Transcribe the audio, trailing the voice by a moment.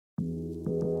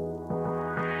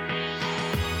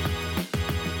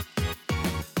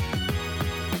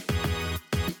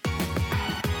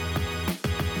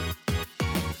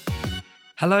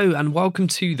Hello and welcome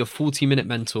to the 40-Minute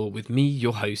Mentor with me,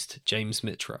 your host, James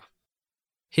Mitra.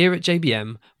 Here at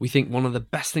JBM, we think one of the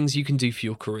best things you can do for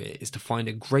your career is to find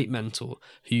a great mentor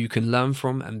who you can learn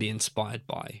from and be inspired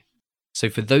by. So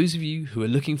for those of you who are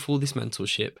looking for this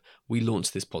mentorship, we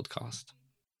launched this podcast.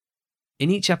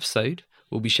 In each episode,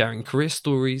 we'll be sharing career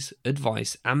stories,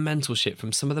 advice, and mentorship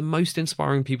from some of the most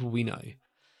inspiring people we know.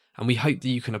 And we hope that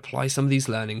you can apply some of these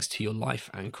learnings to your life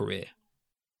and career.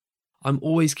 I'm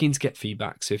always keen to get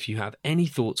feedback, so if you have any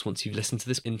thoughts once you've listened to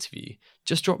this interview,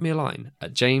 just drop me a line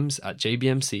at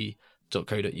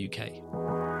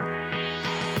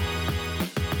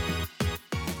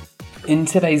james@jbmc.co.uk. In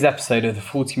today's episode of the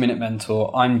 40-Minute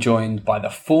Mentor, I'm joined by the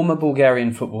former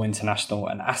Bulgarian football international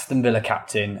and Aston Villa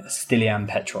captain, Stilyan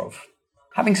Petrov.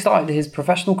 Having started his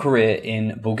professional career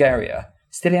in Bulgaria,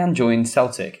 Stilyan joined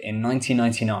Celtic in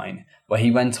 1999, where he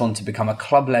went on to become a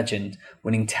club legend,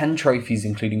 winning 10 trophies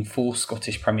including 4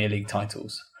 Scottish Premier League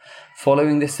titles.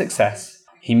 Following this success,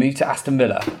 he moved to Aston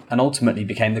Villa and ultimately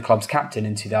became the club's captain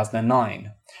in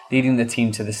 2009, leading the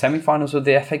team to the semi-finals of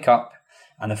the FA Cup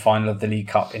and the final of the League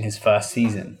Cup in his first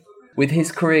season. With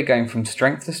his career going from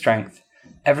strength to strength,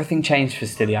 everything changed for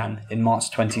Stilyan in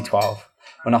March 2012,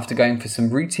 when after going for some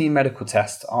routine medical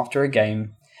tests after a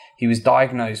game, he was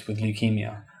diagnosed with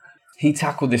leukemia. He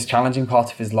tackled this challenging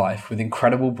part of his life with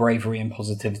incredible bravery and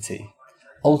positivity,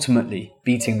 ultimately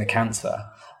beating the cancer,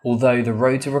 although the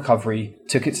road to recovery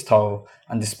took its toll,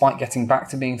 and despite getting back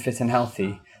to being fit and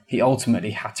healthy, he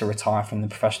ultimately had to retire from the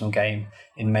professional game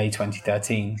in May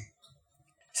 2013.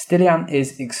 Stilyan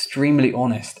is extremely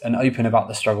honest and open about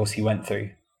the struggles he went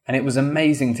through, and it was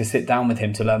amazing to sit down with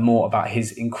him to learn more about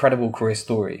his incredible career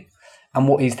story and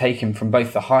what he's taken from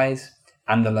both the highs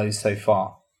and the lows so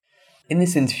far. In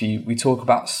this interview, we talk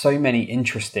about so many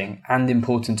interesting and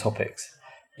important topics,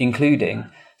 including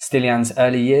Stilyan's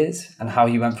early years and how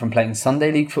he went from playing Sunday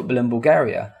League football in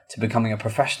Bulgaria to becoming a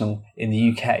professional in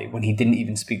the UK when he didn't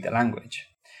even speak the language,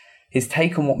 his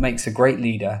take on what makes a great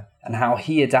leader and how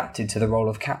he adapted to the role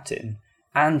of captain,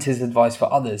 and his advice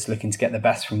for others looking to get the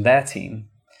best from their team,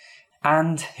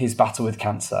 and his battle with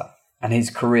cancer and his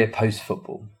career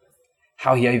post-football,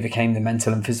 how he overcame the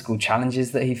mental and physical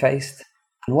challenges that he faced,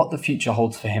 and what the future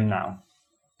holds for him now.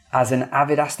 As an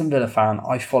avid Aston Villa fan,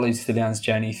 I followed Stilyan's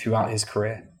journey throughout his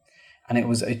career, and it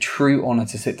was a true honour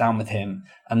to sit down with him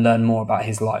and learn more about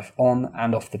his life on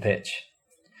and off the pitch.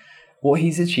 What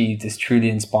he's achieved is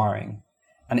truly inspiring,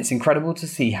 and it's incredible to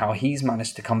see how he's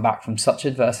managed to come back from such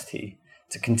adversity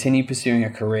to continue pursuing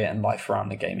a career and life around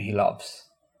the game he loves.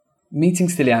 Meeting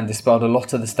Stilyan dispelled a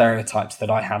lot of the stereotypes that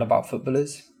I had about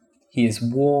footballers. He is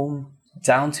warm,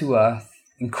 down to earth,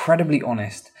 incredibly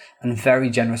honest, and very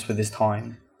generous with his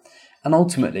time. And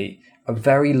ultimately, a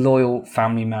very loyal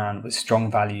family man with strong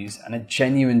values and a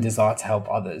genuine desire to help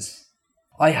others.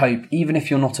 I hope, even if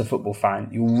you're not a football fan,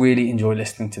 you'll really enjoy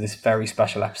listening to this very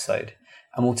special episode,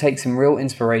 and will take some real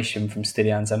inspiration from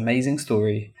Stilyan's amazing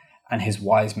story and his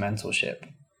wise mentorship.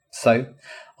 So,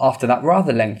 after that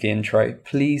rather lengthy intro,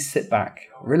 please sit back,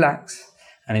 relax,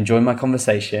 and enjoy my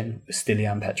conversation with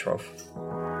Stilyan Petrov.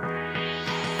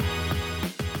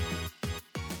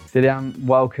 Stilyan,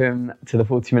 welcome to the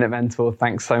 40-Minute Mentor.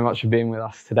 Thanks so much for being with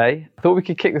us today. I thought we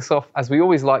could kick this off, as we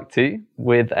always like to,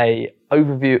 with an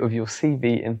overview of your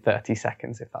CV in 30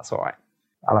 seconds, if that's all right.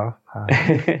 Hello.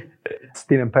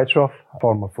 Stilyan Petrov,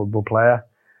 former football player.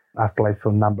 I've played for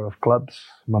a number of clubs.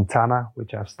 Montana,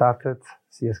 which I've started,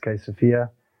 CSK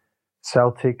Sofia,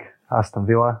 Celtic, Aston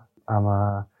Villa. I'm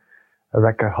a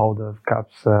record holder of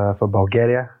cups for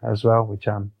Bulgaria as well, which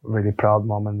I'm really proud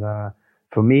moment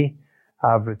for me.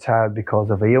 I've retired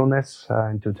because of illness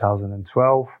in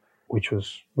 2012, which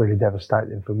was really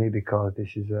devastating for me because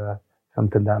this is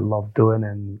something that I love doing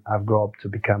and I've grown up to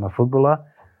become a footballer.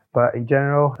 But in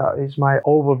general, that is my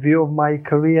overview of my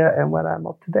career and when I'm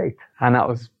up to date. And that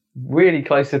was really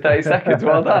close to 30 seconds.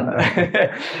 Well done.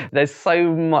 There's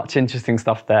so much interesting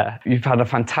stuff there. You've had a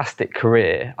fantastic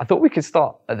career. I thought we could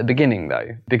start at the beginning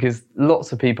though, because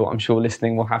lots of people I'm sure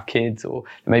listening will have kids, or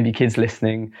maybe kids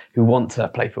listening who want to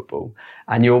play football.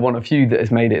 And you're one of few that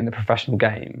has made it in the professional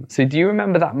game. So do you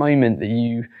remember that moment that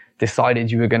you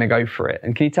decided you were going to go for it?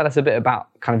 And can you tell us a bit about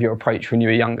kind of your approach when you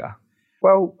were younger?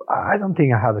 Well, I don't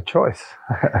think I had a choice.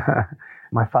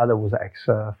 My father was an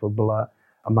ex-footballer.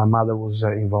 My mother was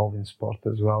involved in sport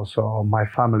as well. So my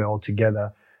family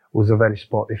altogether was a very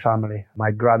sporty family.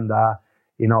 My granddad,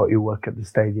 he worked at the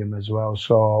stadium as well.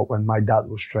 So when my dad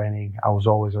was training, I was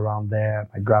always around there.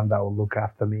 My granddad would look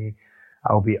after me.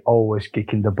 I'll be always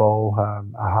kicking the ball.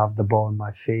 I have the ball on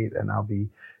my feet and I'll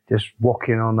be just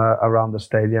walking around the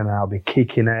stadium and I'll be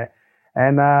kicking it.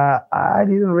 And I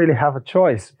didn't really have a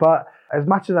choice. But As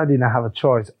much as I didn't have a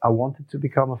choice, I wanted to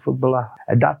become a footballer.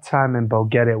 At that time in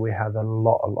Bulgaria, we had a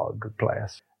lot of good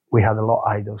players. We had a lot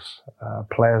of idols,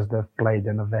 players that played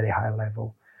in a very high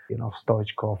level. You know,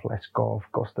 Stoichkov, Leskov,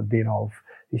 Kostadinov.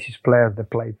 This is players that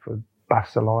played for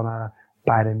Barcelona,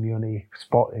 Bayern Munich,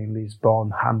 Sporting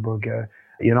Lisbon, Hamburger.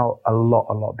 You know, a lot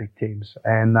of big teams.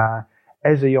 And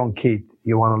as a young kid,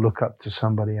 you want to look up to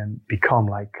somebody and become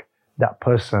like that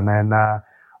person. And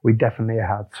we definitely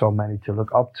had so many to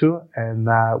look up to, and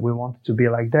we wanted to be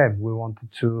like them. We wanted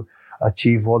to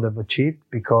achieve what they've achieved,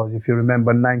 because if you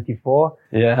remember '94,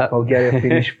 Bulgaria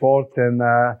finished fourth, and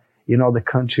you know, the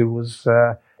country was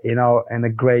you know, in a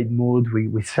great mood.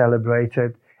 We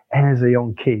celebrated, and as a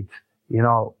young kid, you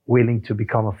know, willing to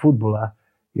become a footballer,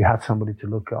 you had somebody to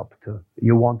look up to.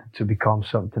 You wanted to become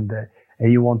something that,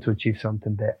 and you want to achieve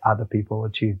something that other people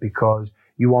achieve, because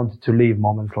you wanted to live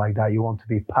moments like that. You want to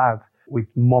be part with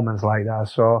moments like that.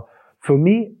 So for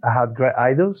me, I had great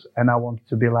idols, and I wanted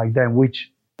to be like them,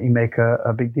 which make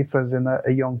a big difference in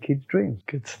a young kid's dreams.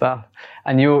 Good stuff.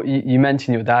 And you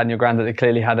mentioned your dad and your granddad, they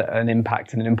clearly had an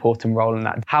impact and an important role in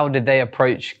that. How did they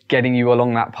approach getting you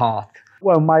along that path?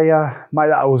 Well, my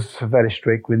dad was very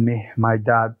strict with me. My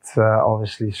dad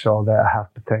obviously saw that I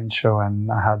had potential,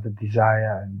 and I had the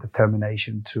desire and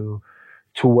determination to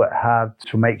work hard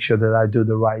to make sure that I do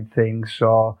the right thing.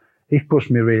 So he pushed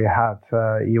me really hard.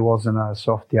 He wasn't a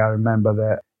softie. I remember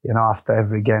that, you know, after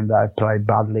every game that I played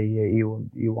badly,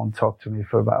 he won't talk to me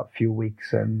for about a few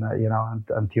weeks, and you know,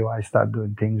 until I start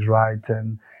doing things right.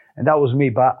 And that was me.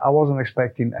 But I wasn't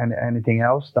expecting anything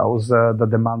else. That was the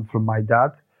demand from my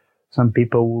dad. Some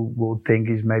people will think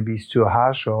maybe it's too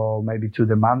harsh or maybe too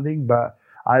demanding, but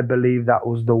I believe that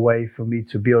was the way for me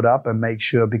to build up and make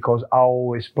sure, because I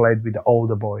always played with the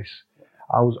older boys.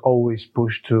 I was always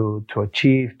pushed to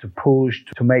achieve, to push,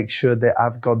 to make sure that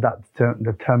I've got that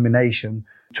determination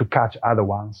to catch other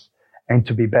ones and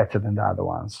to be better than the other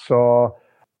ones. So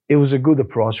it was a good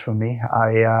approach for me.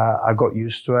 I got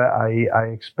used to it. I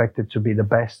expected to be the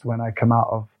best when I come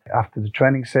out after the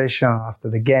training session, after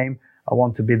the game. I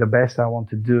want to be the best. I want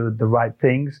to do the right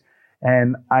things.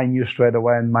 And I knew straight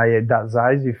away in my dad's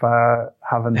eyes, if I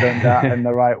haven't done that in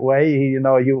the right way, you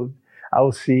know,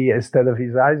 I'll see, instead of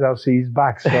his eyes, I'll see his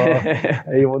back. So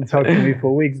he won't talk to me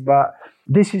for weeks. But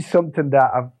this is something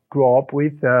that I've grown up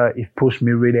with. It pushed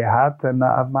me really hard, and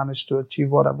I've managed to achieve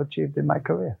what I've achieved in my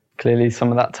career. Clearly, some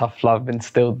of that tough love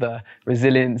instilled the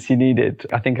resilience you needed.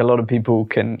 I think a lot of people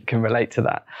can relate to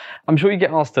that. I'm sure you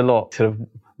get asked a lot, sort of,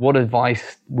 what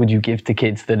advice would you give to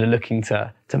kids that are looking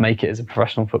to make it as a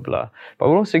professional footballer? But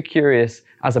I'm also curious,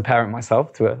 as a parent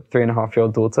myself to a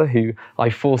 3.5-year-old daughter who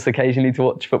I force occasionally to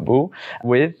watch football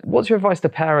with, what's your advice to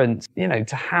parents, you know,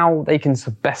 to how they can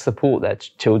best support their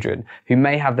children who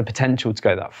may have the potential to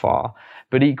go that far?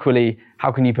 But equally,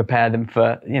 how can you prepare them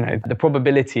for, you know, the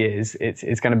probability is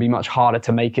it's going to be much harder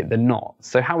to make it than not.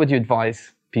 So how would you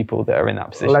advise people that are in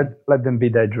that position? Let them be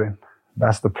their dream.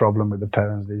 That's the problem with the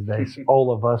parents these days.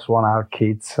 All of us want our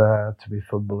kids to be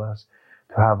footballers,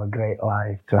 to have a great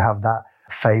life, to have that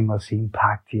famous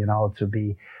impact, you know,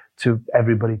 to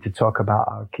everybody to talk about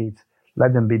our kids.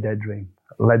 Let them be their dream.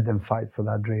 Let them fight for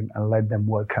that dream, and let them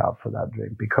work out for that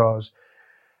dream. Because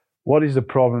what is the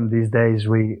problem these days?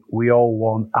 We all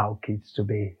want our kids to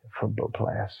be football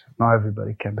players. Not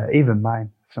everybody can be. Even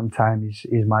mine sometimes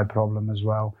is my problem as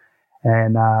well.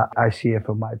 And I see it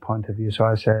from my point of view. So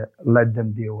I say, let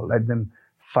them deal, let them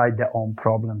fight their own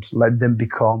problems, let them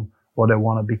become what they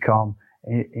want to become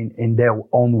in their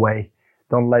own way.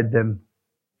 Don't let them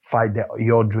fight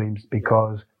your dreams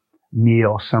because me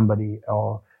or somebody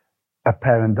or a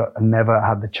parent that never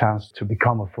had the chance to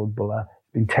become a footballer,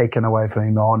 been taken away from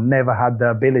him, or never had the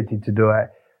ability to do it.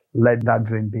 Let that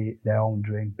dream be their own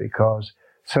dream, because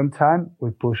sometimes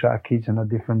we push our kids in a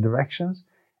different directions.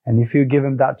 And if you give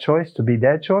them that choice to be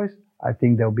their choice, I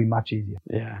think they'll be much easier.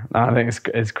 Yeah, I think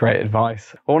it's great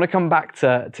advice. I want to come back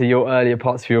to your earlier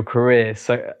parts of your career.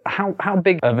 So how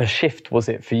big of a shift was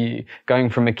it for you going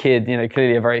from a kid, you know,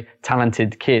 clearly a very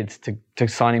talented kid, to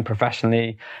signing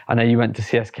professionally? I know you went to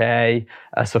CSKA,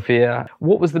 Sofia.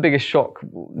 What was the biggest shock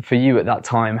for you at that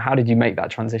time? How did you make that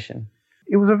transition?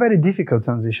 It was a very difficult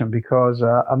transition because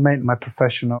I made my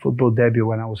professional football debut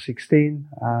when I was 16.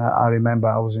 I remember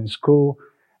I was in school.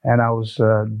 And I was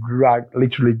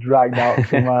literally dragged out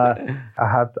from.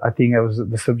 I think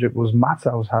the subject was maths.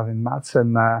 I was having maths,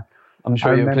 and I'm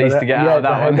sure you're pleased to get out of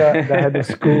that one. The head of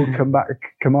school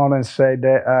come on and say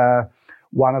that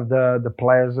one of the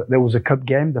players, there was a cup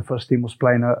game. The first team was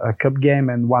playing a cup game,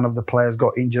 and one of the players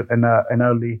got injured in an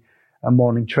early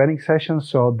morning training session,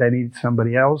 so they needed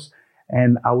somebody else.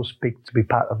 and I was picked to be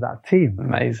part of that team.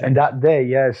 Amazing. And that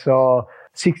day, so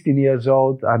 16 years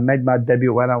old, I made my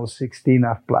debut when I was 16.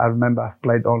 I remember I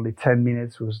played only 10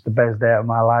 minutes. It was the best day of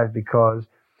my life because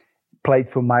I played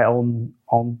for my own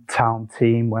town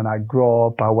team. When I grew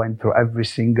up, I went through every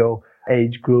single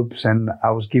age groups, and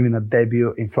I was given a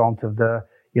debut in front of the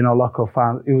local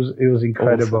fans. It was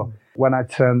incredible. Awesome. When I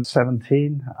turned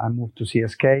 17, I moved to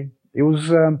CSK. It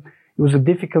was a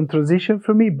difficult transition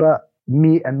for me, but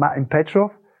me and Martin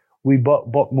Petrov, we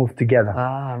both moved together.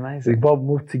 Ah, amazing. We both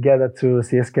moved together to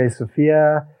CSK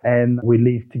Sofia, and we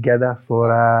lived together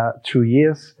for 2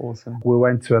 years. Awesome. We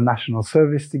went to a national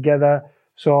service together.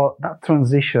 So that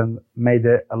transition made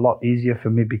it a lot easier for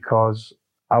me because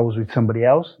I was with somebody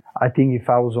else. I think if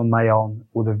I was on my own, it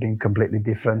would have been completely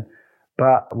different.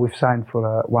 But we've signed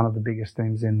for one of the biggest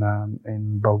teams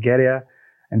in Bulgaria.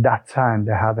 And that time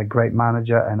they had a great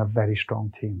manager and a very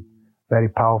strong team. Very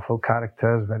powerful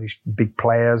characters, very big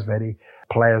players, very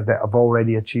players that have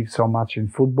already achieved so much in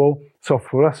football. So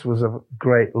for us, it was a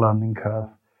great learning curve.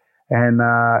 And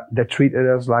they treated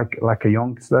us like a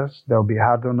youngsters. They'll be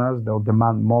hard on us. They'll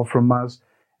demand more from us.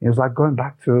 It was like going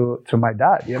back to my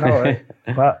dad, right?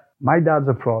 But my dad's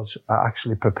approach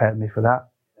actually prepared me for that.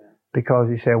 Because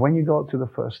he said, when you go to the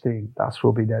first team, that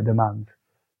will be their demand.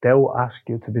 They will ask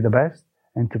you to be the best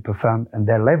and to perform at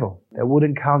their level. They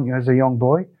wouldn't count you as a young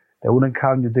boy. They wouldn't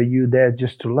count you that you're there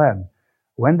just to learn.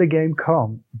 When the game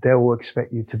comes, they will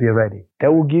expect you to be ready. They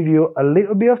will give you a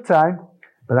little bit of time,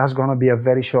 but that's going to be a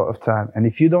very short of time. And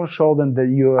if you don't show them that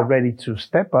you are ready to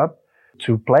step up,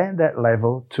 to play at that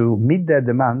level, to meet their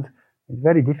demand, it's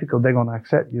very difficult. They're going to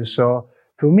accept you. So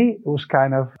for me, it was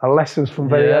kind of a lesson from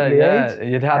very early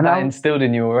age. You'd had that instilled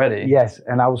in you already. Yes,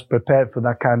 and I was prepared for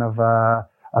that kind of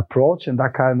approach and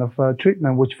that kind of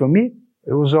treatment, which for me,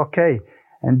 it was okay.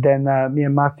 And then me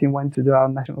and Martin went to do our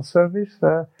national service.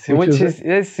 Which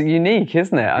is unique,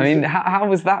 isn't it? I mean, how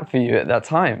was that for you at that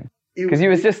time? Because you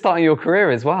was just starting your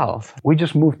career as well. We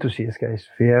just moved to CSK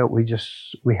Sofia.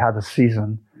 We had a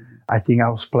season. I think I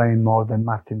was playing more than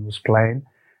Martin was playing.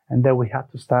 And then we had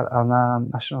to start our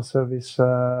national service.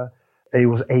 It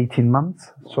was 18 months.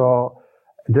 So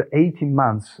the 18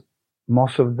 months,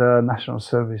 most of the national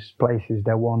service places,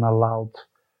 they weren't allowed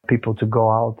people to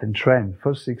go out and train.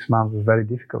 First 6 months was very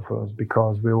difficult for us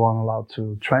because we weren't allowed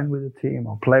to train with the team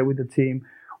or play with the team.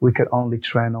 We could only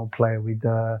train or play with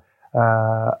the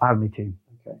army team,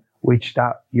 which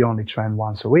that you only train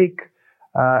once a week.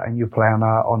 And you play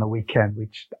on a weekend,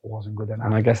 which wasn't good enough.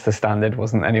 And I guess the standard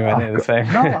wasn't anywhere near the same.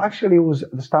 No, actually,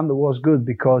 the standard was good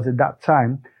because at that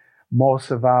time,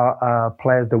 most of our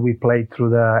players that we played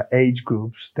through the age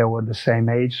groups, they were the same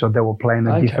age, so they were playing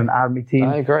a different army team.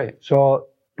 Oh, great. So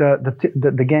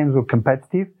the games were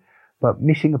competitive, but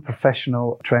missing a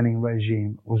professional training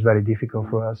regime was very difficult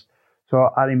for us. So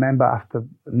I remember after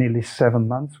nearly 7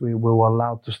 months, we were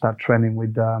allowed to start training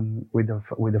with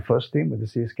the first team, with the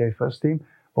CSK first team,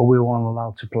 but we weren't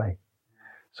allowed to play.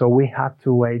 So we had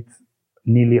to wait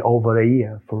nearly over a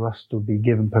year for us to be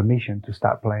given permission to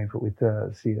start playing with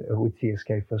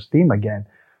CSK first team again.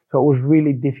 So it was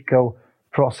really difficult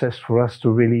process for us to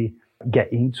really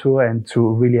get into and to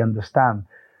really understand.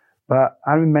 But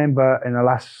I remember in the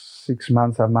last 6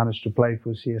 months, I managed to play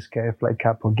for CSK. I played a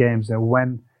couple of games, and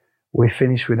when we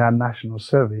finished with our national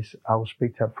service, I was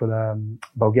picked up for the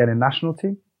Bulgarian national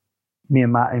team. Me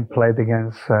and Martin played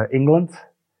against England.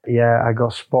 Yeah, I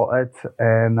got spotted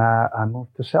and I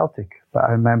moved to Celtic. But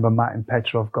I remember Martin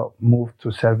Petrov got moved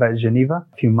to Servette Geneva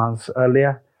a few months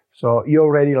earlier. So you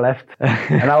already left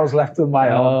and I was left on my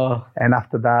own. And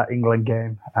after that England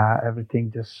game,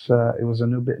 everything just, it was a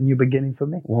new beginning for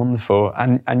me. Wonderful.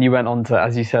 And you went on to,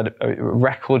 as you said, a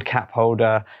record cap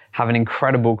holder, have an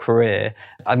incredible career.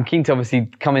 I'm keen to obviously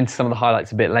come into some of the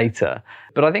highlights a bit later.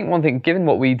 But I think one thing, given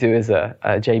what we do as a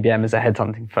JBM, as a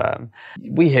headhunting firm,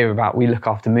 we look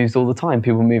after moves all the time,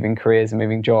 people moving careers and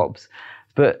moving jobs.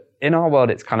 But in our world,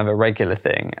 it's kind of a regular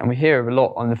thing. And we hear a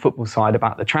lot on the football side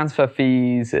about the transfer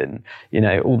fees and,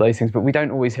 all those things, but we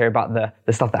don't always hear about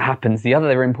the stuff that happens, the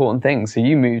other important things. So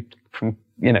you moved from,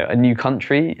 a new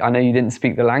country. I know you didn't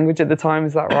speak the language at the time,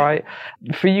 is that right?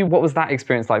 For you, what was that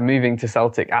experience like moving to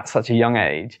Celtic at such a young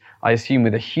age? I assume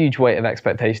with a huge weight of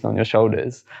expectation on your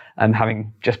shoulders and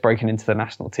having just broken into the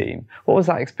national team. What was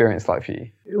that experience like for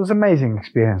you? It was an amazing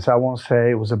experience. I won't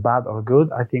say it was a bad or good.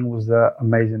 I think it was an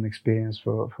amazing experience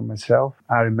for myself.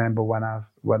 I remember when I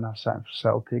signed for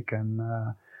Celtic and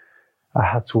I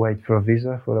had to wait for a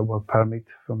visa, for a work permit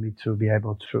for me to be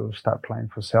able to start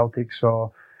playing for Celtic.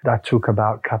 So that took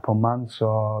about a couple of months.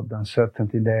 So the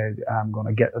uncertainty there, I'm going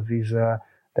to get a visa,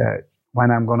 when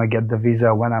I'm going to get the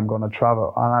visa, when I'm going to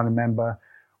travel. And I remember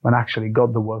when I actually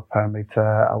got the work permit,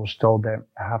 I was told that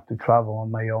I have to travel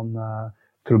on my own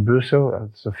through Brussels,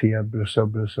 Sofia,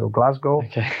 Brussels, Glasgow.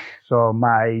 Okay. So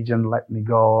my agent let me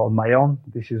go on my own.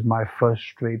 This is my first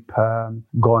trip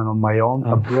going on my own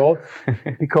abroad.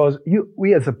 Because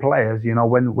we as a players,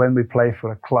 when we play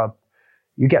for a club,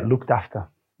 you get looked after.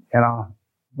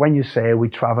 When you say we're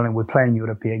traveling, we're playing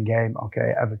European game,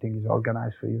 okay, everything is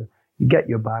organized for you. You get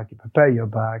your bag, you prepare your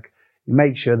bag, you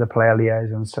make sure the player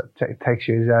liaison takes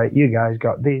you, you guys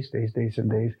got this,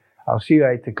 and this. I'll see you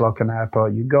at 8 o'clock in the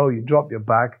airport. You go, you drop your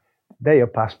bag, there your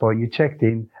passport, you checked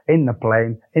in the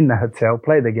plane, in the hotel,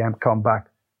 play the game, come back.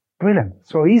 Brilliant.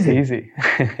 So easy. Easy.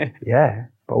 Yeah.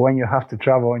 But when you have to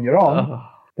travel on your own,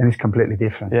 then it's completely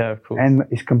different. Yeah, of course. And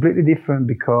it's completely different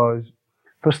because,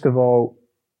 first of all,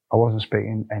 I wasn't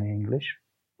speaking any English,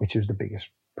 which is the biggest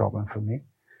problem for me.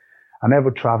 I never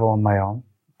travel on my own.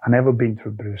 I never been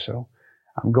through Brussels.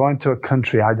 I'm going to a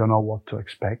country I don't know what to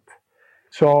expect.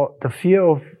 So the fear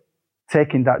of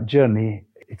taking that journey,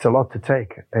 it's a lot to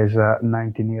take as a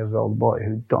 19 years old boy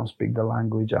who don't speak the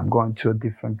language. I'm going to a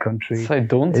different country. So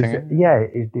daunting.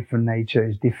 It's different nature,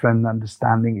 it's different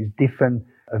understanding, it's different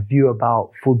view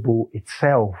about football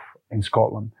itself in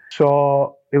Scotland.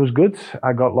 So it was good.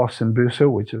 I got lost in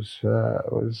Brussels, which was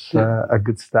a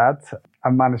good start. I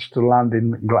managed to land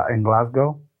in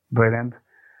Glasgow. Brilliant.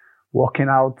 Walking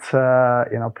out,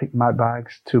 pick my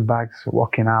bags, 2 bags,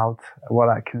 walking out. What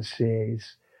I can see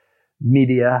is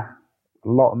media, a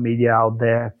lot of media out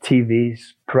there, TVs,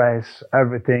 press,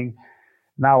 everything.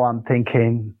 Now I'm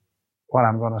thinking what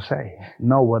I'm going to say.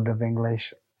 No word of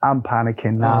English. I'm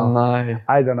panicking now. Oh, no.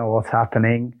 I don't know what's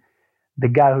happening. The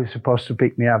guy who's supposed to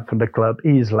pick me up from the club,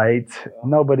 he's late.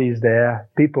 Nobody's there.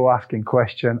 People asking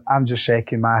questions. I'm just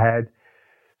shaking my head.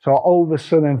 So all of a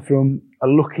sudden, from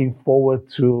looking forward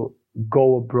to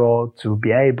go abroad, to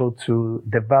be able to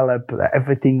develop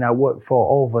everything I worked for,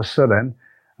 all of a sudden,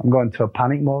 I'm going to a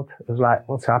panic mode. It's like,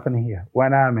 what's happening here?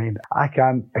 I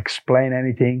can't explain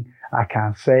anything. I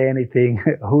can't say anything.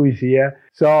 Who is here?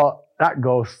 So that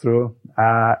goes through.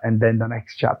 And then the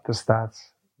next chapter starts,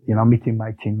 meeting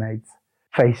my teammates,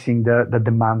 facing the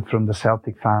demand from the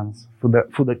Celtic fans for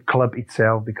the club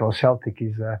itself, because Celtic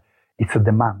it's a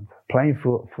demand. Playing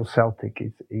for Celtic,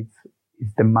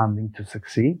 it's demanding to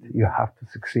succeed. You have to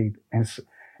succeed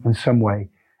in some way.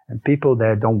 And people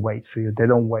there don't wait for you. They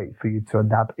don't wait for you to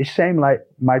adapt. It's same like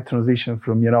my transition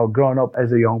from, growing up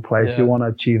as a young player. Yeah. If you want to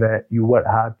achieve it, you work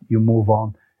hard, you move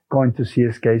on. Going to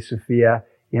CSK Sofia,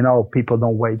 people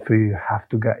don't wait for you. You have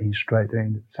to get in straight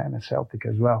in. Same as Celtic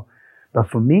as well. But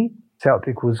for me,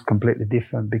 Celtic was completely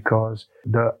different because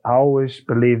I always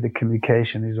believe the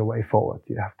communication is a way forward.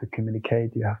 You have to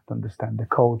communicate. You have to understand the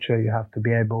culture. You have to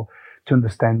be able to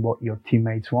understand what your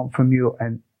teammates want from you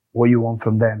and what you want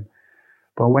from them.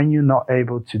 But when you're not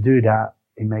able to do that,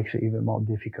 it makes it even more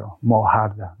difficult, more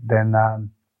harder. Then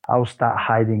I will start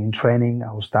hiding in training.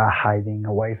 I will start hiding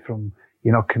away from,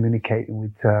 communicating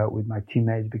with my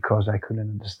teammates because I couldn't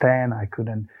understand. I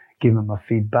couldn't give them a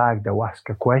feedback. They'll ask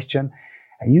a question.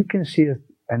 And you can see at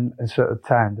a certain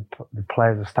time the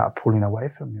players will start pulling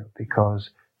away from you because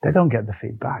they don't get the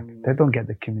feedback. They don't get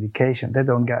the communication. They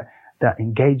don't get that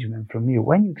engagement from you.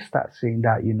 When you start seeing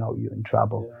that, you're in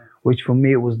trouble. Yeah. Which for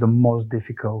me, it was the most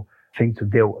difficult thing to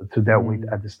deal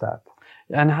with at the start.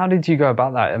 And how did you go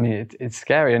about that? I mean, it's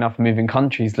scary enough moving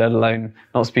countries, let alone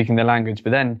not speaking the language.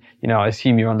 But then, I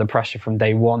assume you're under pressure from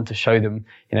day one to show them,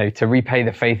 to repay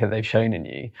the faith that they've shown in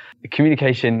you. The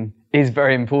communication is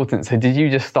very important. So did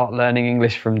you just start learning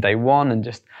English from day one and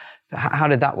how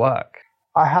did that work?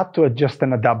 I had to adjust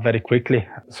and adapt very quickly.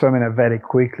 Very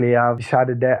quickly. I've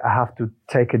decided that I have to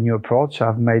take a new approach.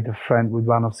 I've made a friend with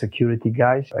one of security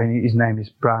guys, and his name is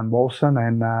Brian Wilson.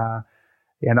 And,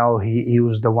 he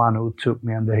was the one who took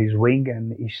me under his wing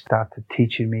and he started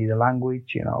teaching me the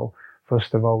language.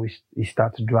 First of all, he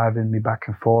started driving me back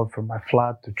and forth from my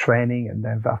flat to training. And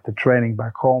then after training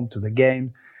back home to the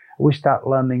game, we start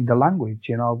learning the language,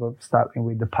 but starting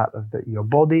with the part of your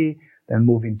body, then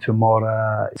moving to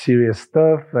more serious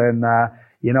stuff. And,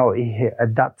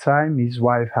 at that time, his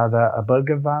wife had a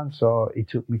burger van. So it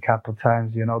took me a couple of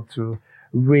times, to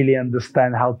really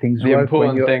understand how things work.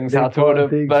 How to order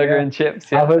burger and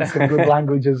chips. Yeah. I've heard some good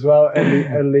language as well,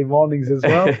 early mornings as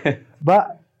well.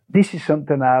 But this is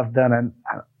something I've done. And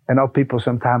I know people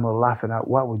sometimes will laugh at,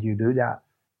 why would you do that?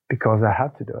 Because I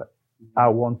had to do it. I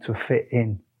want to fit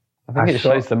in. I think it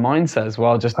shows the mindset as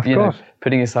well. Just,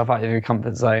 putting yourself out of your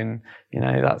comfort zone,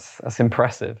 that's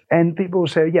impressive. And people will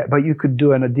say, yeah, but you could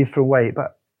do it in a different way.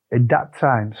 But at that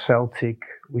time, Celtic,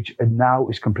 which now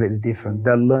is completely different,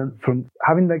 they learned from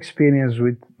having the experience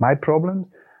with my problems,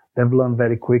 they've learned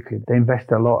very quickly. They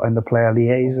invest a lot in the player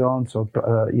liaison, so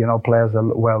players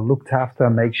are well looked after,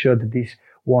 make sure that this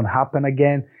won't happen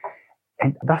again.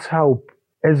 And that's how,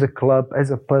 as a club, as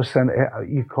a person,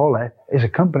 you call it, as a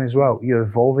company as well, you're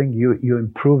evolving, you're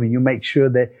improving, you make sure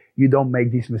that you don't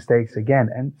make these mistakes again.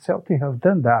 And Celtic have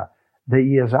done that the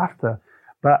years after.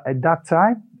 But at that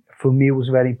time, for me, it was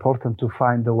very important to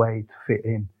find a way to fit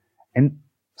in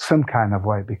some kind of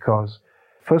way, because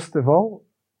first of all,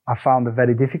 I found it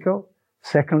very difficult.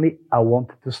 Secondly, I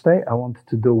wanted to stay, I wanted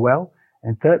to do well.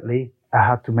 And thirdly, I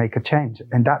had to make a change.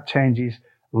 And that change is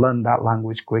learn that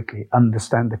language quickly,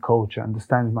 understand the culture,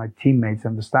 understand my teammates,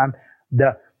 understand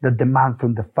the demand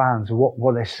from the fans,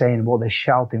 what they're saying, what they're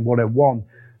shouting, what they want.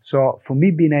 So for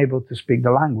me, being able to speak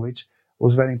the language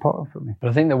was very important for me. But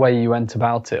I think the way you went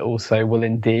about it also will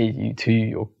endear you to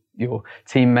your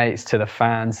teammates, to the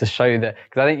fans, to show that,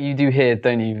 because I think you do hear,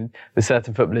 don't you, with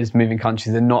certain footballers moving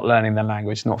countries, they're not learning their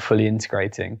language, not fully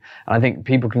integrating. And I think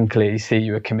people can clearly see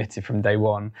you were committed from day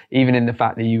one, even in the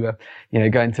fact that you were,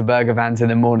 going to burger vans in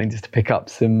the morning just to pick up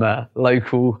some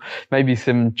local, maybe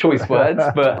some choice words.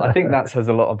 But I think that says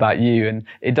a lot about you, and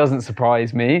it doesn't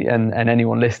surprise me and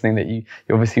anyone listening that you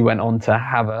obviously went on to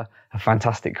have a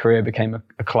fantastic career, became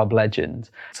a club legend.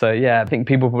 So yeah, I think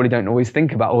people probably don't always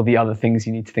think about all the other things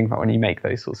you need to think about when you make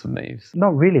those sorts of moves.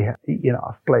 Not really.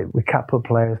 I've played with a couple of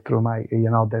players through my,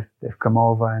 they've come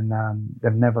over and they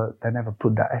never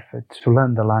put that effort to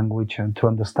learn the language and to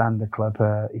understand the club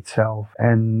itself.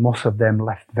 And most of them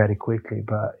left very quickly,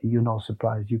 but you're not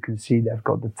surprised. You can see they've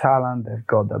got the talent, they've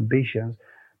got the ambitions,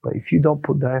 but if you don't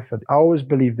put the effort, I always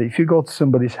believe that if you go to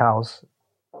somebody's house,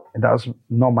 and that was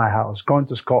not my house. Going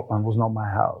to Scotland was not my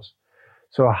house.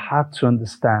 So I had to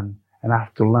understand and I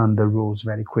have to learn the rules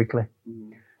very quickly.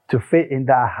 To fit in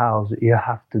that house, you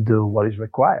have to do what is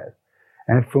required.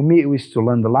 And for me, it was to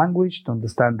learn the language, to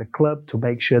understand the club, to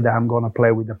make sure that I'm going to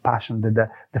play with the passion that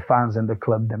the fans and the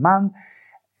club demand.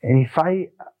 And if I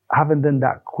haven't done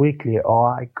that quickly or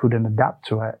I couldn't adapt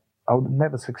to it, I would have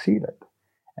never succeeded.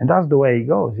 And that's the way it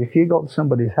goes. If you go to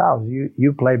somebody's house,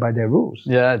 you play by their rules.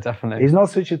 Yeah, definitely. It's not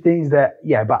such a thing that,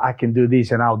 but I can do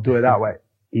this and I'll do it that way.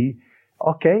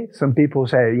 Okay, some people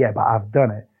say, but I've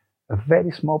done it. A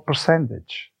very small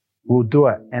percentage will do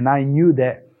it. And I knew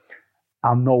that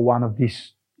I'm not one of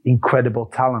these incredible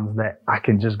talents that I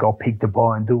can just go pick the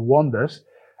ball and do wonders.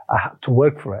 I had to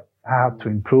work for it. I had to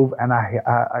improve, and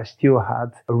I still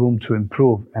had a room to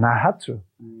improve, and I had to.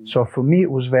 So for me,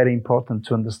 it was very important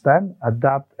to understand,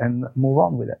 adapt, and move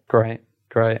on with it. Great.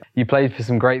 You played for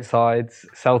some great sides,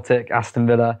 Celtic, Aston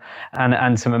Villa,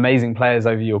 and some amazing players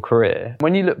over your career.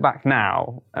 When you look back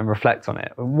now and reflect on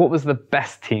it, what was the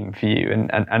best team for you,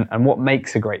 and what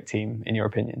makes a great team, in your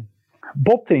opinion?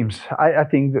 Both teams. I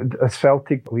think at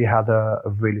Celtic, we had a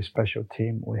really special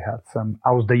team.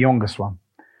 I was the youngest one.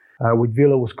 With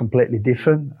Villa was completely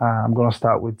different. I'm going to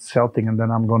start with Celtic and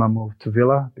then I'm going to move to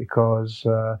Villa because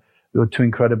we were two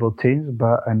incredible teams,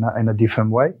 but in a different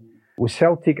way. With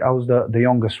Celtic, I was the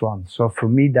youngest one. So for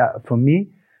me,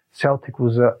 Celtic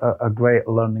was a great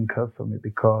learning curve for me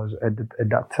because at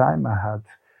that time I had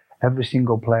every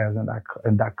single player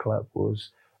in that club was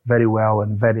very well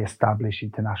and very established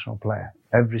international player.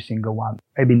 Every single one.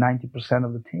 Maybe 90%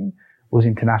 of the team was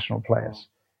international players.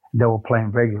 They were playing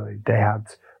regularly. They had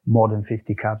more than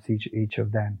 50 caps each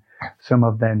of them. Some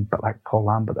of them, but like Paul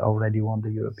Lambert, already won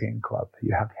the European club.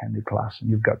 You have Henry Klaassen,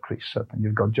 you've got Chris Sutton,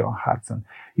 you've got John Hudson,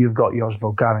 you've got Jos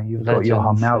Volkaren, you've got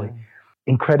Johan Melly.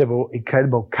 Incredible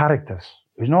characters.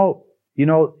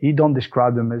 You don't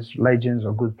describe them as legends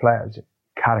or good players.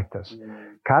 Characters.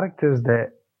 Characters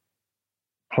that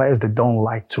players that don't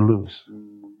like to lose.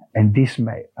 And this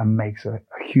makes a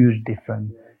huge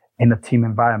difference in a team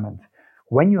environment.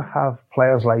 When you have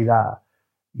players like that,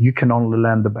 you can only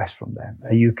learn the best from them.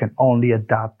 You can only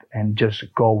adapt and just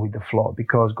go with the flow,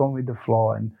 because going with the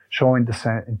flow and showing the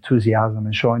same enthusiasm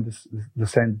and showing the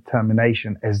same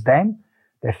determination as them,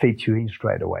 they fit you in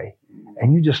straight away.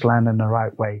 And you just land in the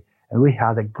right way. And we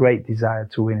had a great desire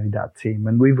to win with that team,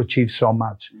 and we've achieved so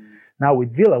much. Now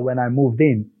with Villa, when I moved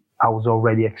in, I was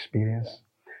already experienced.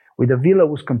 With the Villa, it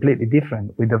was completely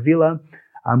different. With the Villa,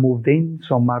 I moved in,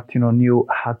 so Martino knew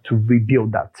how to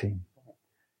rebuild that team.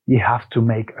 You have to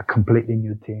make a completely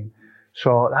new team.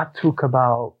 So that took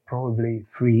about probably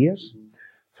 3 years.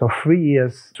 So 3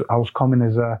 years, I was coming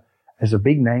as a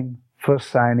big name, first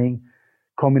signing,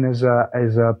 coming as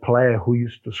a player who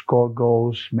used to score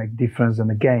goals, make difference in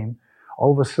the game.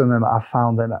 All of a sudden, I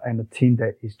found in a team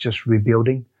that is just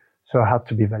rebuilding. So I had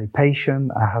to be very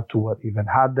patient. I had to work even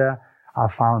harder. I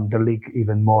found the league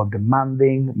even more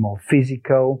demanding, more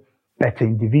physical, better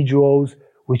individuals.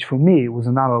 which for me was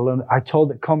another learn. I told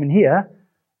that coming here,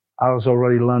 I was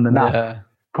already learned enough. Yeah.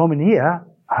 Coming here,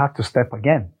 I had to step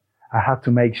again. I had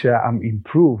to make sure I'm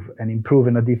improve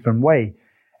in a different way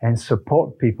and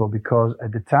support people, because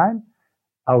at the time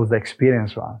I was the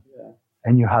experienced one. Yeah.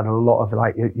 And you had a lot of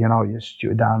you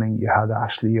Stuart Downing, you had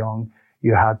Ashley Young,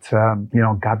 you had,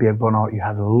 Gabriel Bono, you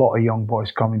had a lot of young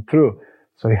boys coming through.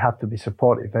 So you had to be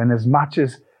supportive. And as much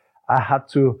as I had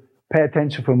to pay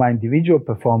attention for my individual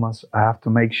performance, I have to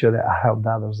make sure that I helped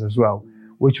others as well,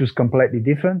 which was completely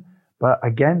different. But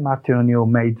again, Martin O'Neill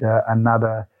made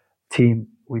another team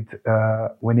with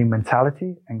winning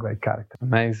mentality and great character.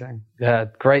 Amazing. Yeah,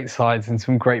 great sides and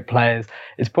some great players.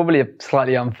 It's probably a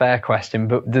slightly unfair question,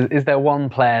 but is there one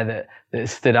player that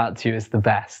stood out to you as the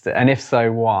best? And if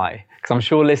so, why? Because I'm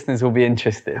sure listeners will be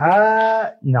interested.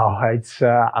 No, it's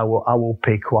I will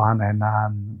pick one, and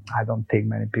I don't think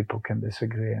many people can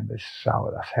disagree in this.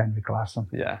 That's Henrik Larsson.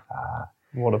 Yeah.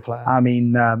 What a player. I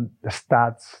mean, the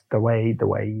stats, the way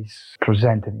he's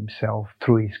presented himself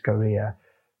through his career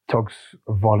talks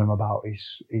volume about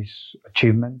his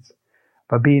achievements.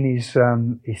 But being his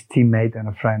teammate and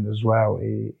a friend as well,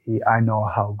 I know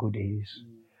how good he is.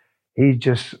 He's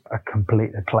just a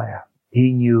complete player.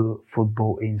 He knew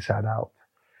football inside out.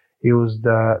 He was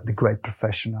the great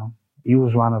professional. He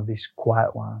was one of these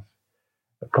quiet ones.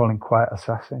 I call him quiet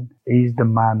assassin. He's the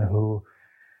man who,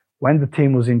 when the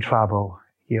team was in trouble,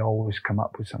 he always come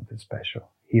up with something special.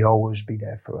 He always be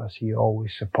there for us. He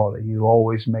always supported. He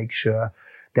always make sure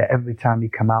that every time he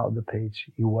come out of the pitch,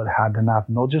 he would have enough,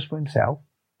 not just for himself,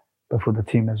 but for the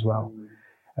team as well.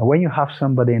 And when you have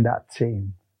somebody in that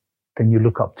team, then you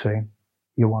look up to him.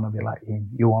 You want to be like him.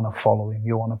 You want to follow him.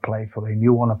 You want to play for him.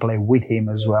 You want to play with him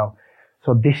as well.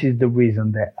 So this is the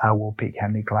reason that I will pick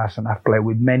Henrik Larsson. I've played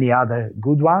with many other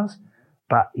good ones,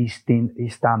 but he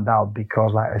stand out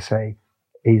because, like I say,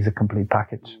 he's a complete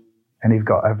package and he's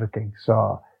got everything.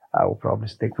 So I will probably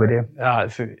stick with him.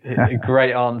 It's a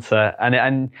great answer. And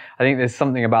I think there's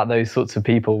something about those sorts of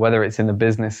people, whether it's in the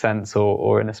business sense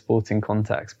or in a sporting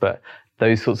context, but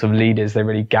those sorts of leaders, they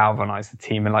really galvanize the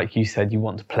team. And like you said, you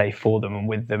want to play for them and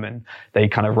with them, and they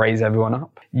kind of raise everyone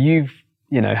up. You've,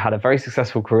 had a very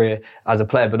successful career as a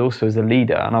player, but also as a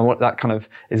leader. And that kind of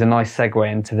is a nice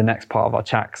segue into the next part of our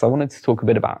chat, because I wanted to talk a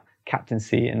bit about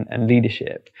captaincy and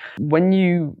leadership. When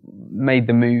you made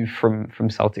the move from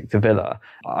Celtic to Villa,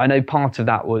 I know part of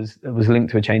that was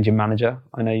linked to a change in manager.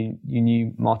 I know you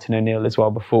knew Martin O'Neill as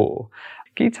well before.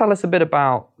 Can you tell us a bit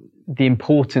about the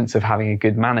importance of having a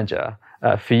good manager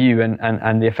for you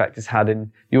and the effect it's had in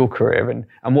your career,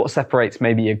 and what separates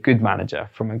maybe a good manager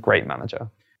from a great manager?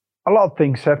 A lot of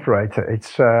things separate it.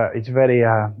 It's very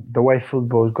the way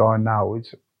football is going now.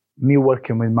 It's me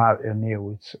working with Martin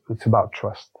O'Neill. It's about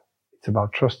trust. It's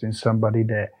about trusting somebody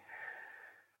that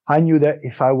I knew that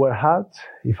if I work hard,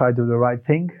 if I do the right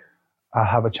thing, I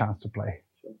have a chance to play.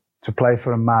 To play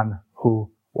for a man who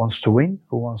wants to win,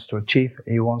 who wants to achieve,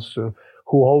 who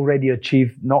already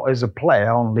achieved not as a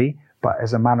player only, but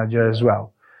as a manager as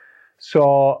well.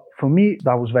 So for me,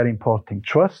 that was very important.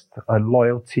 Trust,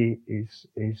 loyalty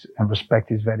and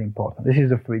respect is very important. This is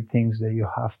the three things that you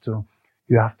have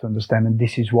to understand, and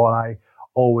this is what I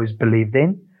always believed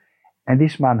in. And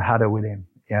this man had it with him,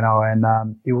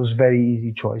 and it was very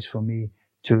easy choice for me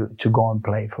to go and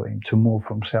play for him, to move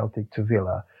from Celtic to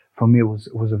Villa. For me,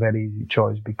 it was a very easy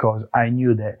choice because I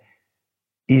knew that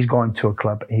he's going to a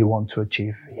club he wanted to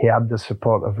achieve. He had the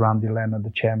support of Randy Leonard,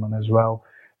 the chairman, as well.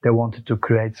 They wanted to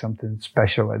create something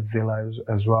special at Villa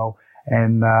as well.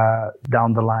 And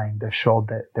down the line, they've showed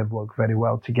that they've worked very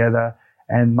well together.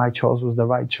 And my choice was the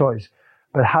right choice.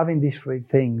 But having these three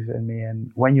things in me,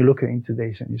 and when you look into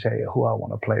this and you say, who I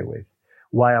want to play with,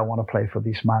 why I want to play for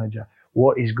this manager,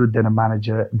 what is good that a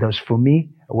manager does for me,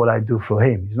 what I do for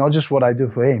him. It's not just what I do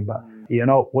for him, but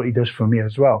what he does for me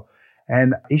as well.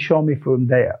 And he showed me from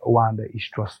day one that he's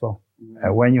trustful.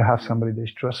 And when you have somebody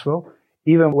that's trustful,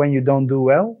 even when you don't do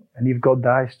well, and you've got the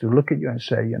eyes to look at you and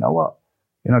say, you know what,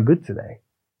 you're not good today.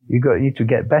 You need to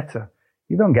get better.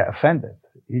 You don't get offended.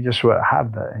 You just want to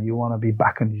have that, and you want to be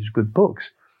back in these good books.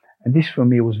 And this for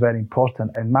me was very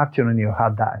important. And Martin O'Neill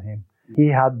had that in him. He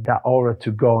had that aura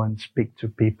to go and speak to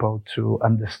people, to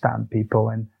understand people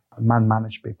and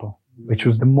manage people, which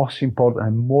was the most important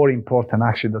and more important,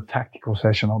 actually, the tactical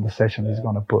session or the session he's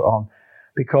going to put on.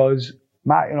 Because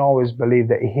Martin always believed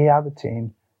that if he had a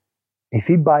team, if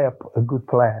he buy a good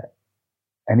player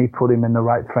and he put him in the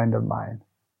right frame of mind,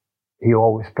 he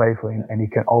always play for him and he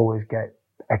can always get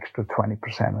extra 20%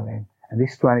 of him. And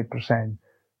this 20%,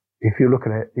 if you look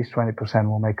at it, this 20%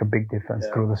 will make a big difference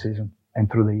through the season.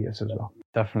 and through the years as well.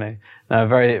 Definitely. No,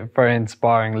 very, very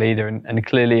inspiring leader. And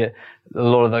clearly a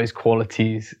lot of those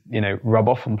qualities, rub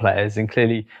off on players. And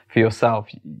clearly for yourself,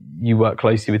 you worked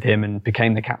closely with him and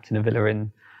became the captain of Villa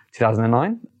in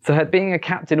 2009. So had being a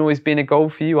captain always been a goal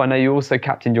for you? I know you also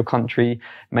captained your country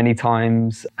many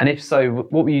times. And if so,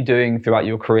 what were you doing throughout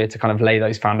your career to kind of lay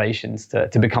those foundations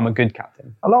to become a good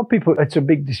captain? A lot of people, it's a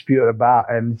big dispute about,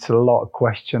 and it's a lot of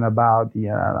question about,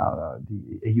 are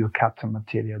you a captain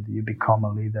material? Do you become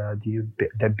a leader?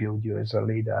 They build you as a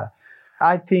leader?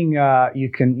 I think you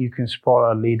can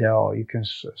spot a leader, or you can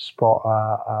spot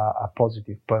a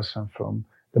positive person from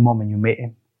the moment you meet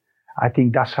him. I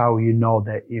think that's how you know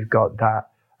that you've got that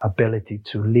ability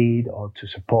to lead or to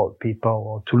support people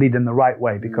or to lead in the right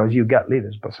way, because you get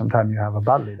leaders, but sometimes you have a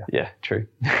bad leader. Yeah, true.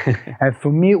 And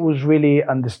for me, it was really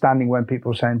understanding when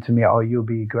people saying to me, oh, you'll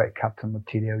be a great captain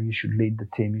material, you should lead the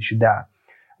team, you should that.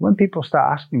 When people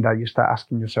start asking that, you start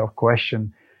asking yourself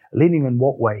question, leading in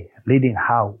what way? Leading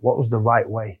how? What was the right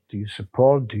way? Do you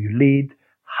support? Do you lead?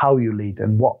 How you lead?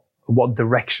 And what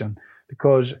direction?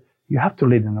 Because you have to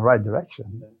lead in the right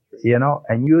direction.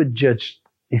 And you're judged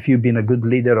if you've been a good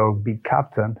leader or a big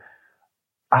captain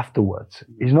afterwards.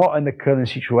 It's not in the current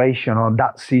situation or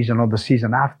that season or the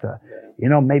season after.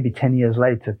 Maybe 10 years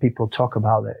later, people talk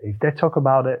about it. If they talk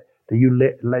about it, that you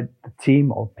led the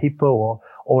team or people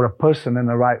or a person in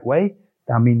the right way,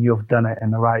 I mean, you've done it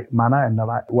in the right manner, in the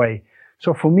right way.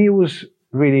 So for me, it was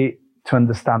really to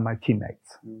understand my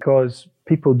teammates, because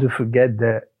people do forget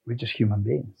that we're just human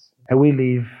beings. And we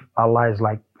live our lives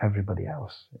like everybody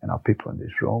else. People in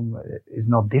this room is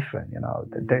not different.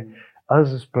 Us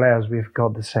as players, we've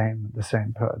got the same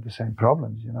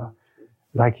problems.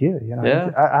 Like you.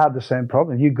 Yeah. I had the same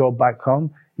problem. You go back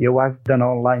home, your wife done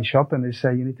online shopping, they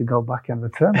say you need to go back and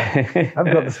return it. I've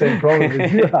got the same problem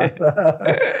as you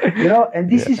have.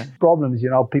 And this is problems.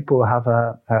 People have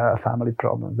a family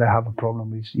problem. They have a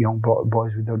problem with young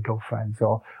boys with their girlfriends,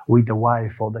 or with the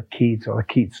wife, or the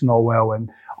kids know well,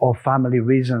 or family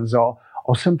reasons, or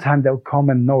sometimes they'll come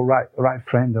and know right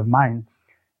friend of mine,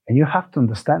 and you have to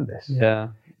understand this. Yeah,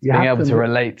 being able to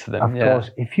relate to them. Of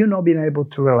course, if you're not being able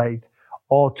to relate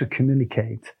or to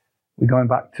communicate, we're going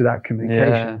back to that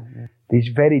communication. Yeah. It's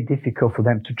very difficult for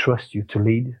them to trust you to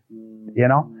lead.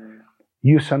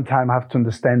 You sometimes have to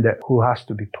understand that who has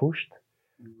to be pushed,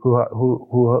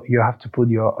 who you have to put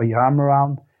your arm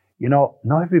around.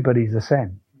 Not everybody is the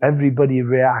same. Everybody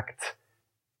reacts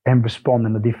and respond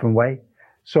in a different way.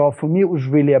 So for me, it was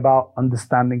really about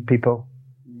understanding people,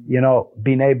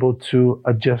 being able to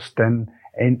adjust and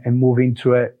move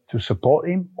into it to support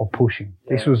him or push him.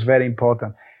 Yeah. This was very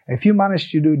important. If you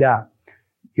manage to do that,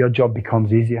 your job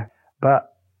becomes easier.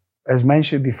 But as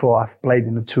mentioned before, I've played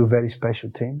in the two very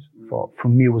special teams. For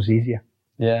me, it was easier.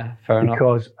 Yeah, fair enough.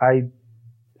 Because I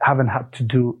haven't had to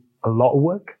do a lot of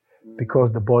work,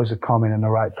 because the boys are coming in the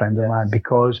right frame of mind,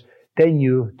 because they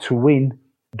knew to win,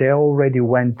 they already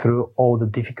went through all the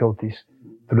difficulties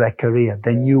through their career.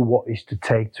 They knew what is to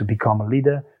take to become a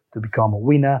leader, to become a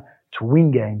winner, to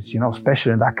win games,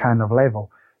 especially at that kind of level.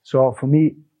 So for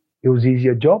me, it was an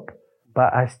easier job,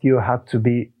 but I still had to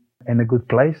be in a good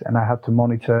place, and I had to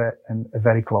monitor it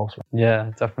very closely.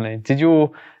 Yeah, definitely. Did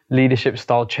your leadership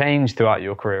style change throughout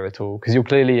your career at all? Because you're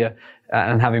clearly,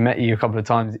 and having met you a couple of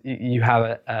times, you have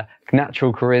a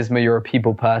natural charisma, you're a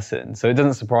people person. So it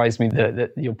doesn't surprise me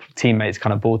that your teammates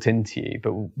kind of bought into you.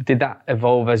 But did that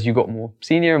evolve as you got more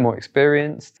senior and more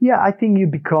experienced? Yeah, I think you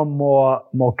become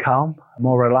more calm,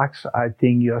 more relaxed. I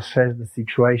think you assess the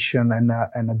situation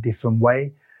in a different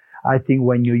way. I think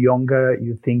when you're younger,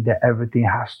 you think that everything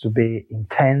has to be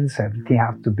intense, everything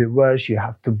has to be rushed, you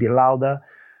have to be louder.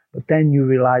 But then you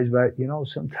realize that,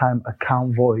 sometimes a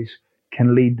calm voice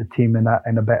can lead the team in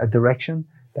a better direction,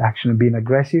 actually being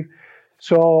aggressive.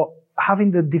 So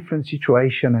having the different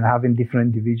situation and having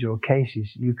different individual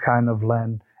cases, you kind of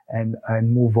learn and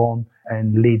move on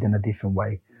and lead in a different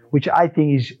way, which I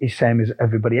think is same as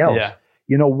everybody else. Yeah.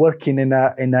 Working in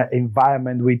an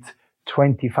environment with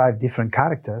 25 different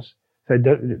characters, so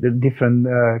the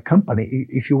different company.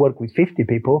 If you work with 50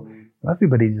 people,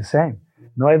 everybody is the same.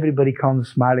 Not everybody comes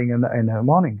smiling in the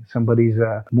morning. Somebody's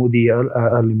a moody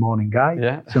early morning guy.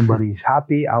 Yeah. Somebody's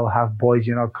happy. I'll have boys,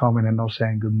 coming and not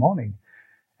saying good morning.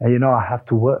 And, I have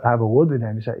to have a word with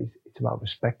them. It's about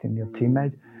respecting your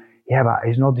teammate. Yeah, but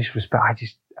it's not disrespect.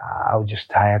 I was just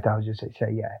tired. I was just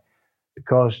say, yeah.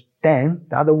 Because then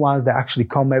the other ones that actually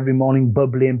come every morning,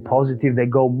 bubbly and positive, they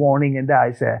go morning and that.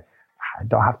 I say, I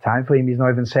don't have time for him. He's not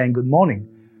even saying good morning.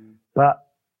 But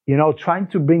trying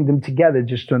to bring them together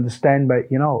just to understand,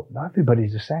 but, not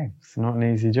everybody's the same. It's not an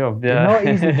easy job. Yeah. Not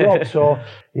an easy job. So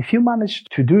if you manage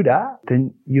to do that,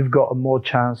 then you've got a more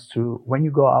chance to, when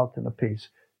you go out in the pitch,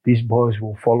 these boys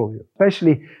will follow you,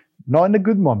 especially not in the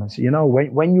good moments,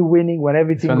 when you're winning, when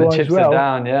everything goes well. When the chips are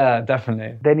down, yeah,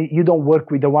 definitely. Then you don't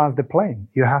work with the ones that play.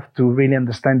 You have to really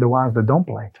understand the ones that don't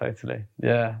play. Totally.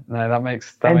 Yeah. No, that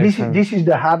makes sense. This is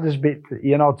the hardest bit,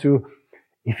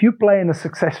 if you play in a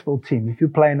successful team, if you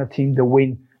play in a team that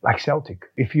win like Celtic,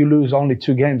 if you lose only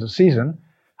 2 games a season,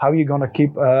 how are you going to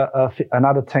keep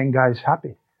another 10 guys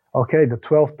happy? Okay, the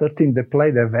 12, 13 they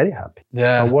play, they're very happy.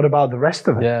 Yeah. But what about the rest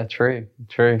of it? Yeah, true.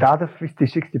 The other 50,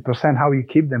 60%, how you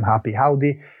keep them happy? How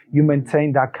you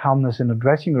maintain that calmness in the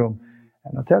dressing room?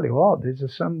 And I tell you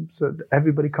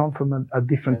everybody comes from a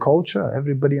different culture.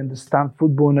 Everybody understands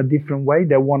football in a different way.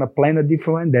 They want to play in a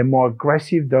different way. They're more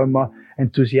aggressive. They're more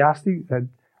enthusiastic.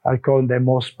 I call them, they're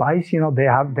more spicy.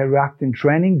 They react in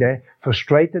training. They're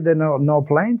frustrated. They're not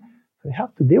playing. So you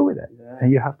have to deal with it,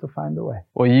 and you have to find a way.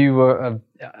 Well, you were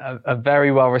a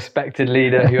very well-respected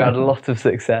leader who had a lot of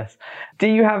success. Do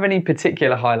you have any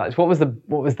particular highlights? What was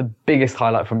the biggest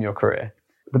highlight from your career?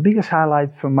 The biggest highlight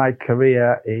from my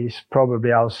career is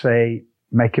probably, I'll say,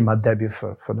 making my debut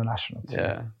for the national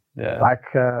team. Yeah. Like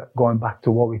going back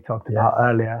to what we talked about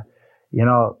earlier,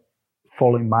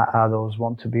 following my idols,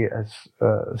 want to be as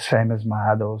same as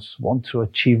my idols, want to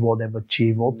achieve what they've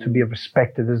achieved, want to be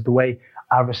respected as the way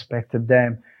I respected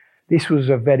them. This was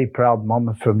a very proud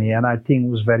moment for me, and I think it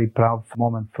was a very proud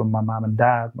moment for my mom and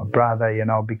dad, my brother,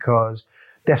 because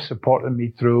they've supported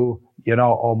me through,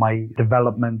 all my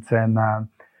development. And,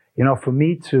 for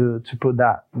me to put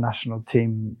that national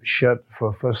team shirt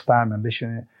for the first time and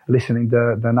listening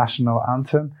to the national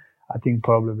anthem, I think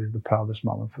probably was the proudest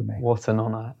moment for me. What an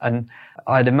honour. And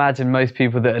I'd imagine most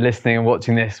people that are listening and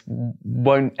watching this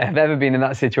won't have ever been in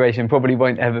that situation, probably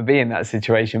won't ever be in that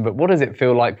situation. But what does it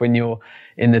feel like when you're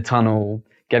in the tunnel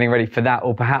getting ready for that,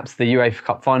 or perhaps the UEFA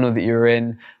Cup final that you were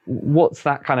in? What's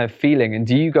that kind of feeling? And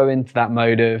do you go into that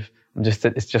mode of,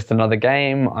 it's just another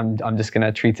game, I'm just going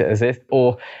to treat it as if?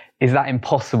 Or is that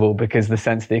impossible because the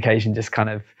sense of the occasion just kind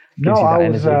of gives you that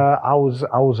energy?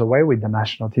 I was away with the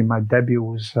national team. My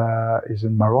debut is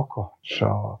in Morocco.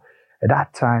 So at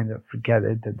that time, don't forget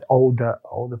it, that all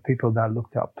the people that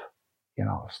looked up,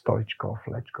 Stoichkov,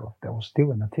 Lechkov, they were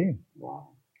still in the team. Wow.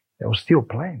 They were still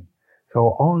playing.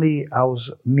 So only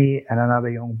me and another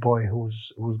young boy who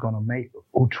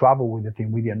traveled with the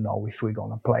team. We didn't know if we were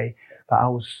going to play, but I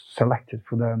was selected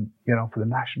for for the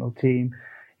national team.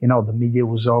 The media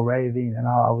was all raving, and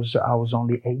I was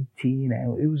only 18,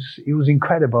 and it was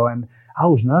incredible, and I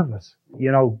was nervous.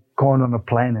 Going on a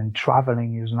plane and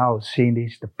traveling, seeing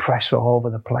the press all over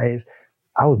the place.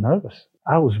 I was nervous.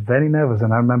 I was very nervous,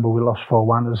 and I remember we lost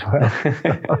 4-1 as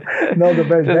well. Not the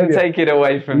best. Doesn't take it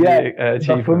away from the achievement.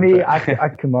 But for me, I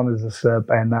come on as a Serb,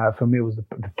 and for me, it was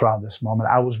the proudest moment.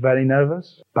 I was very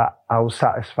nervous, but I was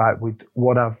satisfied with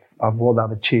what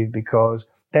I've achieved, because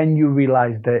then you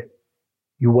realize that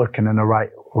you're working in the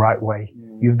right way.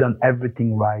 You've done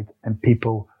everything right, and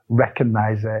people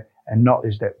recognize it and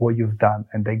notice that what you've done,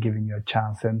 and they're giving you a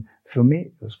chance. And for me,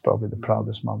 it was probably the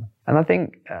proudest moment. And I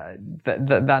think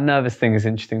that nervous thing is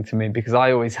interesting to me, because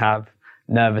I always have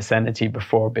nervous energy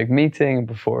before a big meeting,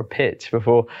 before a pitch,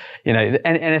 before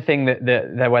anything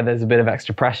that where there's a bit of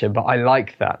extra pressure. But I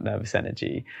like that nervous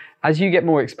energy. As you get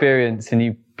more experience and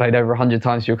you played over 100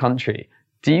 times for your country,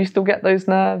 do you still get those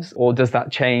nerves, or does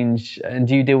that change, and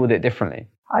do you deal with it differently?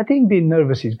 I think being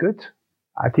nervous is good.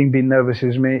 I think being nervous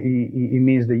it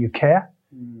means that you care.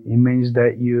 It means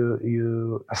that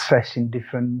you assess in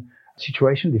different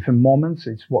situations, different moments.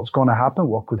 It's what's going to happen,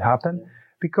 what could happen.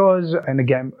 Because, and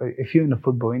again, if you're in the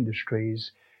football industry,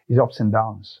 it's ups and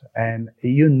downs. And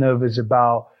you're nervous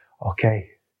about, okay,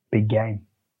 big game.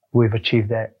 We've achieved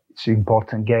that. It's an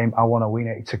important game. I want to win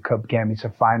it. It's a cup game. It's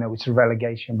a final. It's a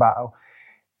relegation battle.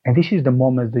 And this is the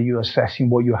moment that you're assessing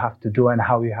what you have to do and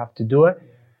how you have to do it.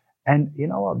 And you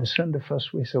know what? The soon the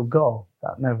first whistle go,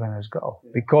 that nervousness go.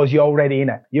 Because you're already in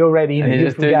it. You're already in it. You're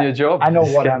just doing your job. I know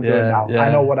what I'm doing now. Yeah.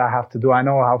 I know what I have to do. I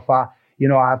know how far,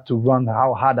 I have to run,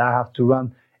 how hard I have to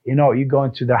run. You go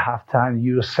into the halftime,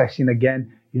 you're assessing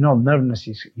again. Nervousness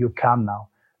is, you're calm now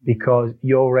because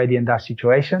you're already in that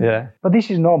situation. Yeah. But this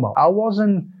is normal. I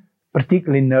wasn't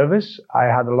particularly nervous. I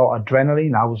had a lot of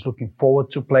adrenaline. I was looking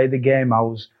forward to play the game.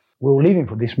 We were living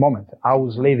for this moment. I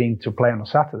was leaving to play on a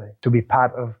Saturday, to be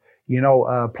part of,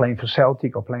 playing for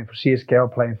Celtic or playing for CSK or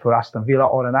playing for Aston Villa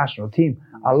or the national team.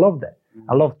 I loved it.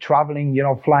 I love traveling,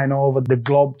 flying over the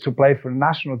globe to play for the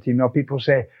national team. People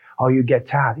say, oh, you get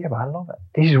tired. Yeah, but I love it.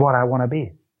 This is what I want to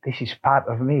be. This is part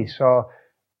of me. So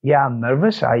Yeah, I'm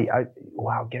nervous.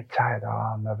 Wow, get tired. Oh,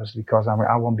 I'm nervous because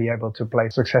I won't be able to play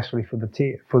successfully for the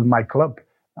team, for my club.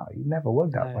 No, you never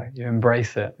work that way. You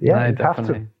embrace it. Yeah, no, you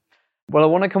definitely. have to. Well, I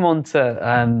want to come on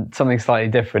to something slightly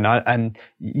different. And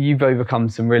you've overcome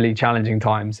some really challenging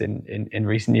times in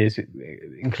recent years,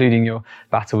 including your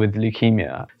battle with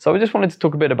leukemia. So I just wanted to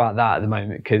talk a bit about that at the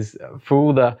moment, because for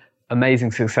all the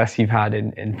amazing success you've had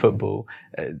in football,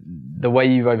 the way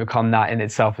you've overcome that in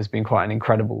itself has been quite an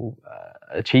incredible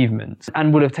achievement,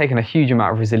 and would have taken a huge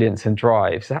amount of resilience and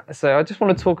drive. So I just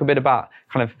want to talk a bit about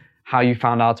kind of how you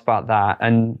found out about that,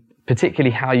 and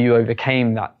particularly how you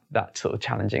overcame that sort of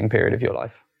challenging period of your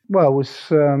life. Well, it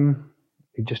was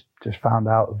it just found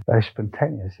out very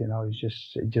spontaneous.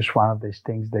 It's just one of these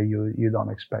things that you don't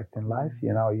expect in life.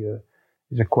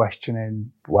 There's a question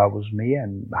in what was me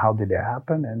and how did it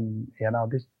happen, and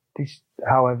this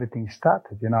how everything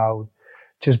started.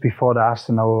 Just before the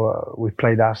Arsenal, we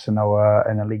played Arsenal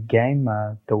in a league game.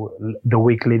 The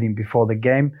week leading before the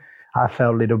game, I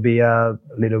felt a little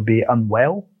bit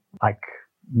unwell, like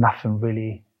nothing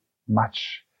really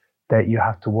much that you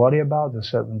have to worry about. There's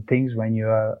certain things when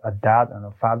you're a dad and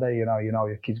a father,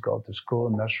 your kids go to school,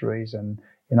 nurseries, and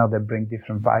they bring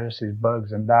different viruses,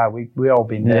 bugs, and that. We all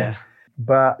been there. Yeah.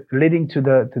 But leading to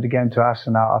the game to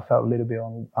Arsenal, I felt a little bit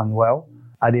unwell.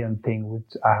 I didn't think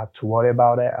I had to worry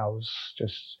about it. I was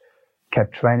just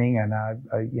kept training, and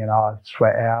I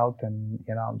sweat it out, and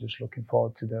I'm just looking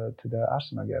forward to the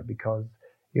Arsenal game because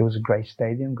it was a great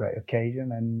stadium, great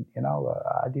occasion, and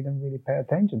I didn't really pay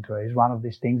attention to it. It's one of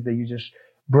these things that you just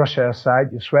brush it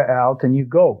aside, you sweat it out, and you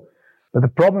go. But the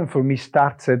problem for me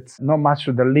started not much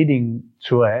with the leading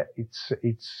to it.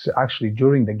 It's actually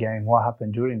during the game, what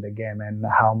happened during the game, and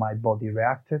how my body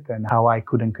reacted, and how I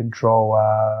couldn't control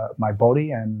my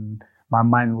body, and my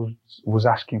mind was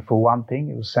asking for one thing.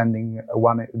 It was sending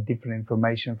one different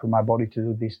information for my body to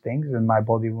do these things, and my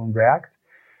body wouldn't react.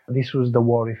 This was the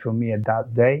worry for me at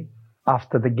that day.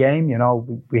 After the game,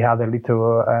 we had a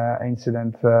little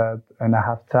incident in a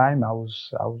half time. I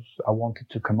wanted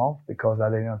to come off because I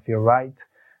didn't feel right.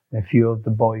 A few of the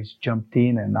boys jumped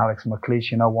in, and Alex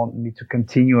McLeish, wanted me to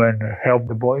continue and help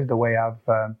the boys the way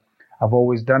I've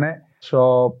always done it.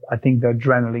 So I think the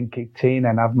adrenaline kicked in,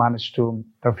 and I've managed to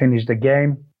finish the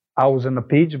game. I was on the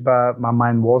pitch, but my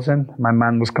mind wasn't. My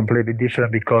mind was completely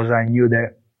different because I knew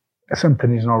that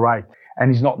something is not right. And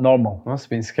it's not normal. It must have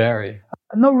been scary.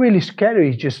 Not really scary.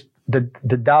 It's just the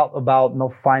doubt about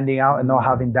not finding out and not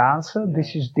having the answer.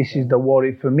 This is the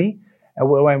worry for me. And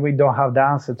when we don't have the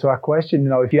answer to a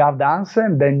question, if you have the answer,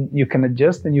 then you can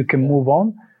adjust and you can move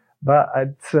on. But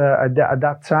at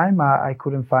that time, I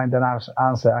couldn't find an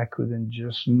answer. I couldn't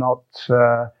just not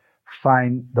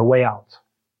find the way out,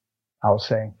 I was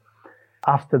saying.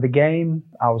 After the game,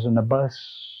 I was on the bus.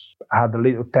 I had a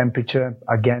little temperature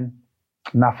again.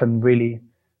 Nothing really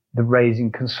the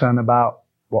raising concern about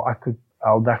what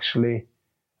I would actually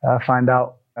find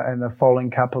out in the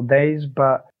following couple of days.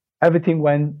 But everything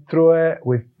went through it.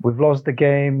 We've lost the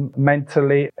game.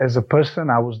 Mentally, as a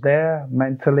person, I was there.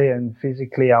 Mentally and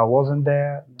physically, I wasn't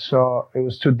there. So it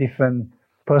was two different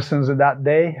persons that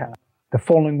day. The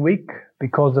following week,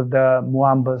 because of the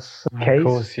Muamba's case, of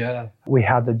course, yeah, we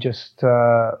had just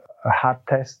a heart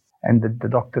test. And the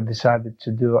doctor decided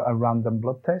to do a random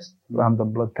blood test.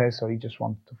 So he just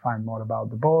wanted to find more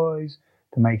about the boys,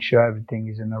 to make sure everything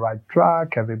is in the right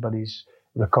track, everybody's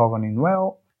recovering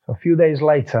well. So a few days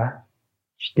later,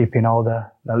 skipping all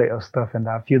the little stuff, and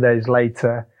a few days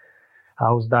later, I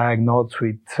was diagnosed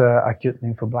with acute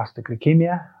lymphoblastic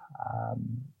leukemia.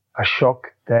 A shock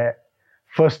that,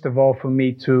 first of all, for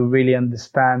me to really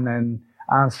understand and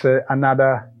answer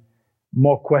another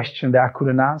more question that I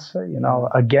couldn't answer,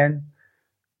 again,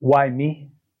 why me?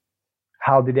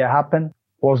 How did it happen?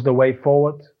 What's the way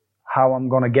forward? How I'm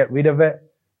going to get rid of it?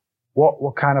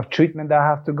 What kind of treatment I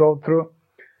have to go through?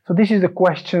 So this is the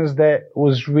questions that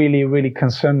was really, really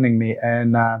concerning me.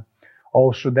 And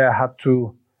also that I had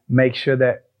to make sure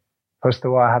that, first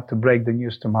of all, I had to break the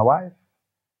news to my wife,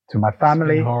 to my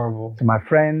family, to my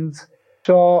friends.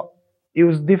 So it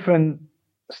was different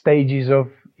stages of,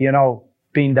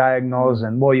 being diagnosed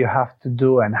and what you have to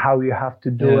do and how you have to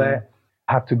do it.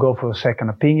 I had to go for a second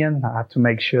opinion. I had to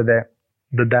make sure that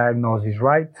the diagnosis is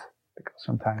right, because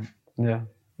sometimes,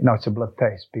 it's a blood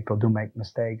test. People do make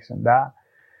mistakes, and that.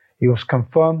 It was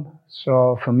confirmed.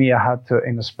 So for me, I had to,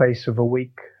 in the space of a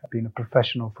week, being a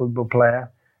professional football player,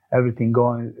 everything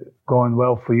going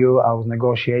well for you. I was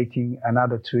negotiating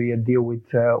another 2-year deal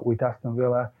with Aston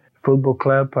Villa Football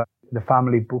Club. The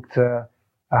family booked a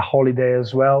holiday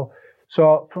as well.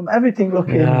 So from everything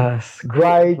looking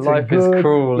great, life and good, is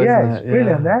cruel, isn't it? It's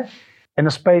brilliant. In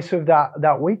the space of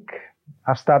that week,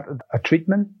 I started a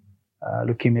treatment,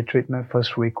 leukemia treatment.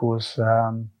 First week was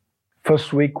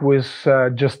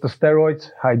just the steroids,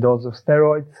 high dose of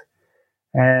steroids,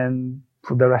 and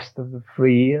for the rest of the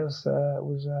 3 years, it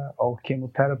was all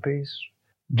chemotherapies,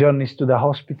 journeys to the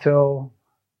hospital,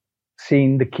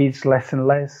 seeing the kids less and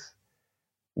less,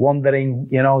 wondering,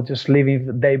 just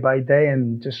living day by day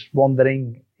and just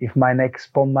wondering if my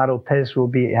next bone marrow test will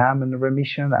be, I'm in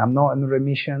remission, I'm not in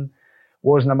remission,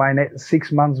 what my next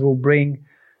 6 months will bring.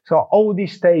 So all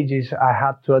these stages I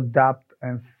had to adapt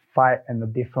and fight in a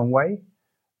different way.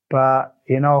 But,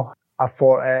 I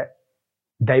fought it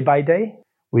day by day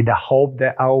with the hope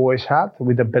that I always had,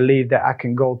 with the belief that I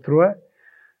can go through it.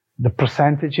 The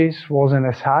percentages wasn't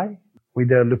as high. With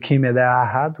the leukemia that I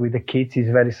had, with the kids, is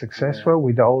very successful.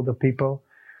 With the older people,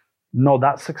 not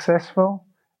that successful.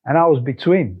 And I was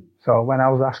between. So when I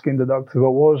was asking the doctor,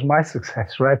 well, what was my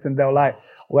success, right? And they were like,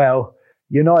 well,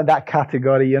 in that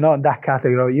category,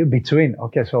 you're between.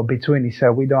 Okay, so between, he said,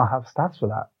 we don't have stats for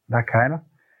that kind of.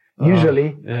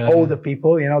 Usually, older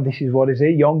people, this is what is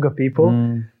it, younger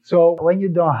people. So when you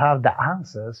don't have the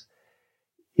answers,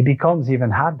 it becomes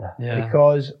even harder.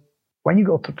 Because when you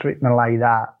go to treatment like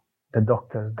that, the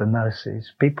doctors, the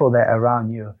nurses, people that are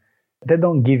around you, they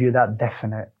don't give you that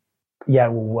definite,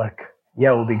 it will work. It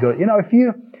will be good. If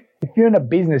you're in a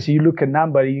business, you look at a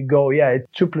number, you go, 2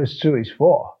 + 2 is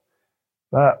 4.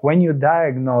 But when you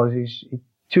diagnose,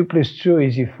 2 + 2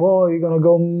 is 4, you're going to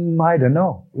go, I don't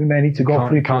know. We may need to go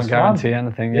 3 + 1. Can't guarantee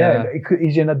anything,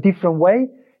 It's in a different way.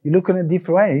 You look in a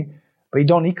different way, but you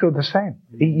don't equal the same.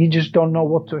 You just don't know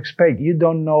what to expect. You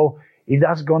don't know if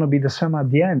that's going to be the same at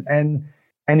the end.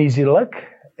 And is it luck?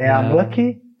 I'm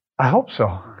lucky? I hope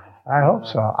so.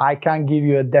 I can't give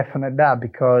you a definite that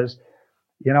because,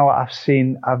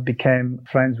 I've become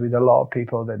friends with a lot of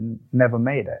people that never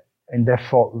made it. And they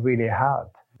fought really hard.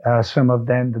 Some of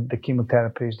them, the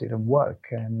chemotherapies didn't work.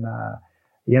 And,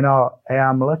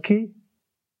 am lucky?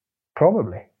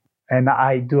 Probably. And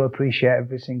I do appreciate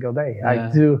every single day.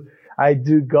 I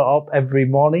do go up every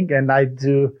morning and I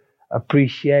do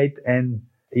appreciate and,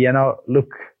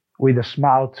 look with a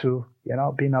smile to,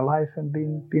 being alive and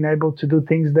being able to do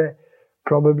things that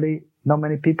probably not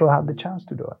many people have the chance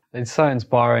to do it. It's so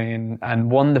inspiring and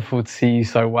wonderful to see you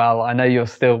so well. I know you're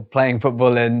still playing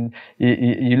football and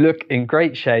you look in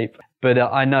great shape, but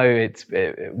I know it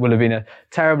will have been a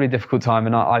terribly difficult time.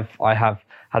 And I have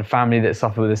had family that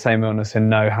suffer with the same illness and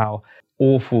know how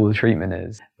awful the treatment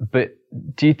is. But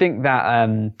do you think that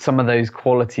some of those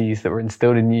qualities that were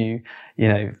instilled in you,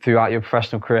 throughout your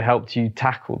professional career helped you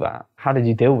tackle that? How did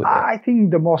you deal with it? I think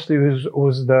the mostly was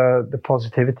the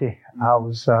positivity. I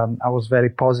was very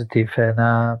positive,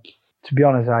 and to be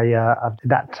honest, at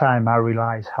that time I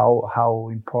realized how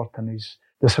important is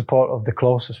the support of the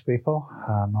closest people,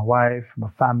 my wife, my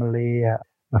family,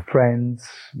 my friends.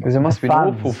 Because it must be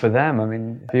awful for them. I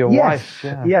mean, for your wife.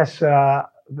 Yeah. Yes.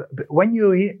 When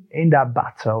you're in that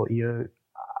battle, you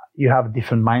have a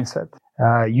different mindset.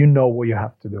 You know what you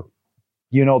have to do.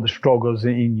 You know the struggles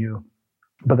in you.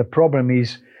 But the problem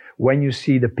is when you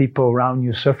see the people around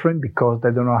you suffering because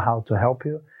they don't know how to help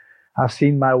you. I've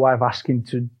seen my wife asking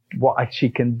to what she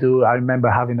can do. I remember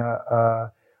having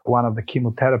one of the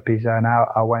chemotherapies, and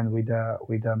I went with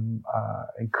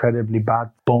incredibly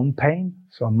bad bone pain.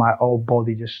 So my whole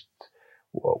body just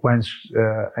went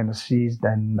in a seized,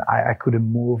 and I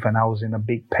couldn't move, and I was in a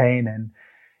big pain. And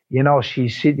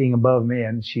she's sitting above me,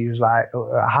 and she was like,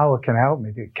 "How can I help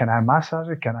me? Can I massage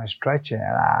it? Can I stretch it?"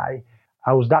 And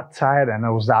I was that tired, and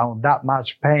I was down that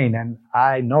much pain, and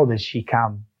I know that she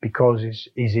can because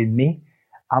it's in me.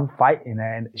 I'm fighting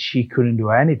her, and she couldn't do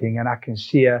anything, and I can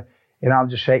see her. I'll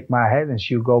just shake my head, and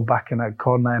she'll go back in a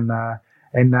corner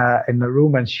in the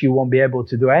room, and she won't be able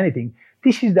to do anything.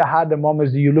 This is the harder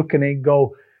moments that you look at it and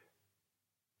go,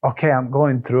 okay, I'm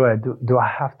going through it. Do I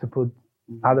have to put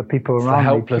other people around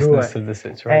me through it? The helplessness of the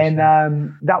situation.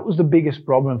 And that was the biggest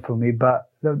problem for me.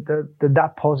 But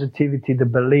that positivity, the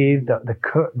belief,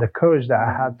 the courage that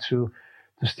I had to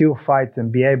still fight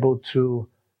and be able to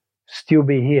still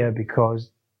be here because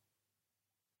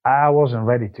I wasn't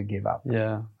ready to give up.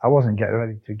 Yeah. I wasn't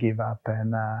ready to give up.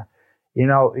 And,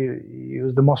 it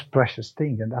was the most precious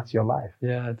thing, and that's your life.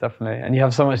 Yeah, definitely. And you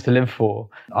have so much to live for.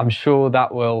 I'm sure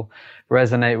that will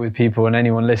resonate with people, and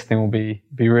anyone listening will be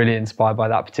really inspired by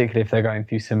that, particularly if they're going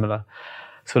through similar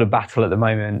sort of battle at the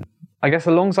moment. I guess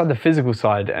alongside the physical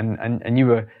side, and you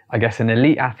were, I guess, an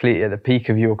elite athlete at the peak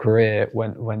of your career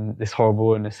when this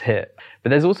horrible illness hit. But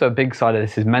there's also a big side of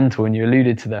this is mental, and you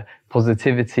alluded to the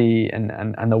positivity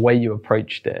and the way you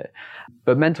approached it.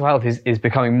 But mental health is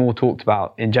becoming more talked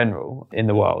about in general in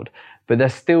the world. but there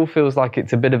still feels like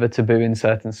it's a bit of a taboo in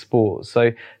certain sports.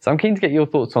 So I'm keen to get your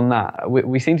thoughts on that.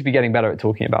 We seem to be getting better at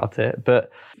talking about it,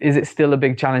 but is it still a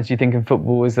big challenge, do you think, in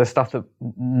football? Is there stuff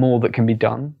that can be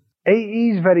done? It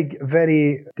is very,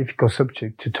 very difficult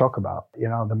subject to talk about.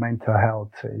 The mental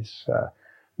health is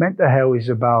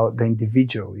about the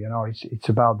individual. It's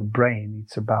about the brain.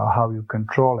 It's about how you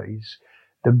control it.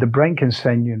 The brain can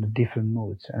send you in a different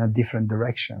moods and a different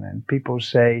direction. And people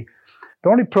say, the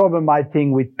only problem I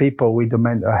think with people with the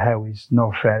mental health is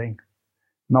no sharing,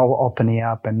 no opening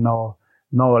up, and no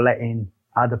letting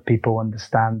other people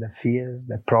understand their fears,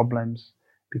 their problems.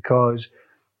 Because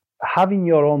having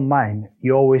your own mind,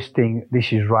 you always think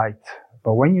this is right.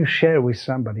 But when you share with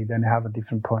somebody, then you have a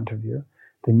different point of view.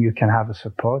 Then you can have a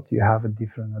support. You have a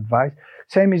different advice.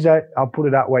 Same as I'll put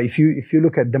it that way. If you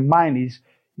look at the mind is,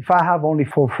 if I have only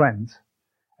 4 friends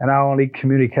and I only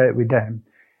communicate with them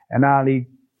and I only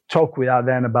talk with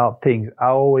them about things, I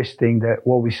always think that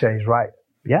what we say is right.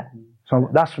 Yeah. So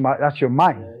that's your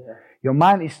mind. Yeah. Your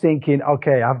mind is thinking,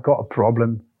 okay, I've got a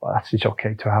problem. Well, it's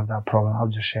okay to have that problem. I'll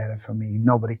just share it for me.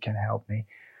 Nobody can help me.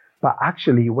 But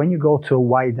actually, when you go to a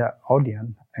wider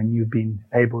audience and you've been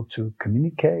able to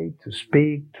communicate, to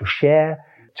speak, to share,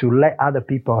 to let other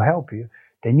people help you,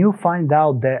 then you find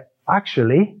out that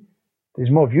actually there's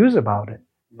more views about it.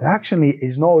 That actually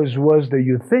is not as worse than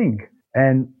you think.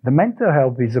 And the mental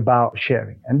health is about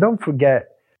sharing. And don't forget,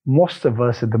 most of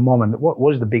us at the moment, what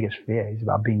was the biggest fear is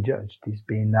about being judged. It's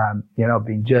been,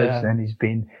 being judged, and it's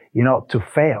been, to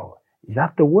fail. Is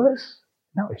that the worst?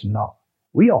 No, it's not.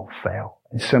 We all fail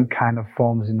in some kind of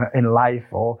forms in life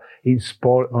or in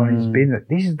sport or in business.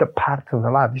 This is the part of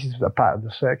the life. This is the part of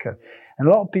the circle. And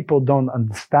a lot of people don't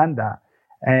understand that.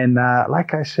 And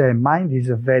like I said, mind is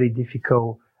a very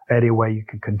difficult area where you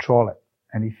can control it.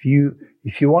 And if you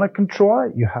want to control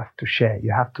it, you have to share.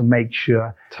 You have to make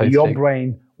sure your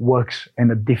brain works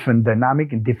in a different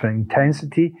dynamic, in different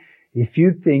intensity. If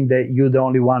you think that you're the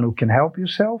only one who can help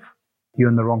yourself, you're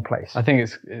in the wrong place. I think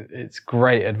it's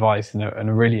great advice and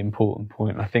a really important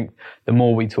point. I think the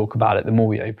more we talk about it, the more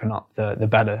we open up, the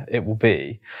better it will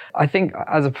be. I think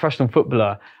as a professional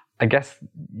footballer, I guess,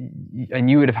 and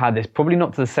you would have had this, probably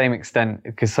not to the same extent,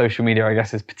 because social media, I guess,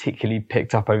 has particularly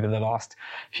picked up over the last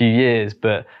few years.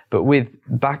 But with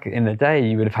back in the day,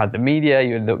 you would have had the media,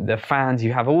 you had the fans,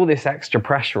 you have all this extra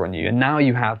pressure on you. And now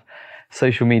you have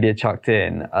social media chucked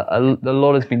in. A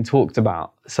lot has been talked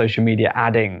about social media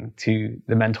adding to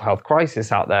the mental health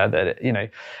crisis out there, that,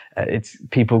 it's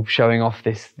people showing off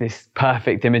this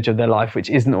perfect image of their life,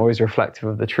 which isn't always reflective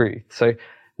of the truth. So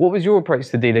what was your approach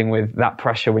to dealing with that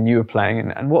pressure when you were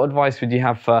playing? And what advice would you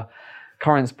have for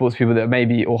current sports people that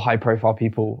maybe, or high profile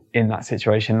people in that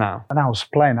situation now? When I was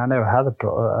playing, I never had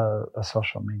a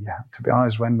social media. To be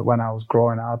honest, when I was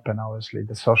growing up, and obviously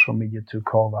the social media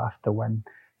took over after when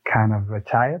kind of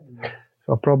retired.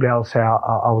 So probably I'll say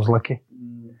I was lucky.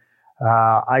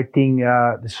 I think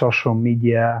the social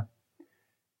media,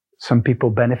 some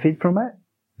people benefit from it,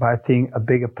 but I think a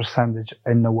bigger percentage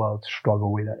in the world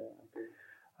struggle with it.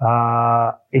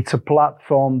 It's a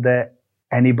platform that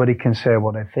anybody can say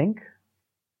what they think.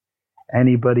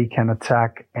 Anybody can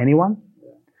attack anyone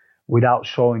without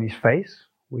showing his face,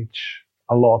 which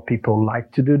a lot of people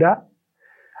like to do that.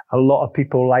 A lot of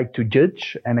people like to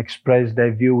judge and express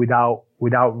their view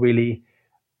without really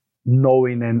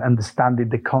knowing and understanding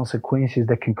the consequences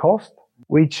they can cost,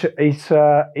 which is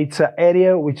it's an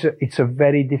area which it's a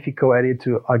very difficult area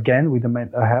to, again, with the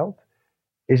mental health.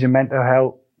 Is your mental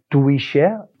health, do we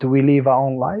share? Do we live our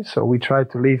own lives? So we try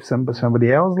to live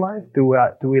somebody else's life? Do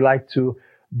we like to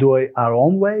do it our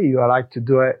own way? You like to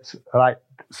do it like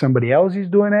somebody else is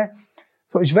doing it?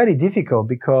 So it's very difficult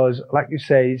because, like you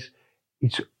say,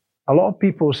 it's a lot of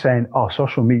people saying, oh,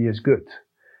 social media is good.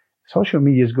 Social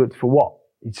media is good for what?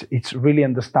 It's really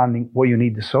understanding what you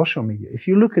need the social media. If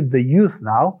you look at the youth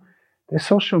now, the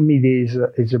social media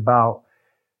is about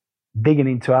digging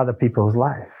into other people's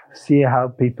life, see how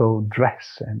people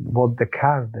dress and what the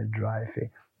cars they drive.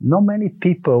 Not many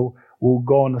people will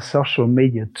go on the social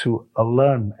media to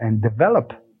learn and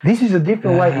develop. This is a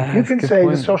different way. If you can say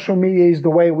the social media is the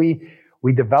way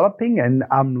we're developing and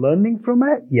I'm learning from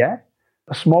it, yeah.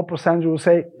 A small percentage will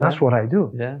say, that's what I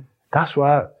do. Yeah. That's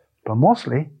what, but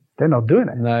mostly they're not doing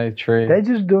it. No, true. They're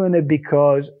just doing it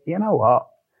because, you know what?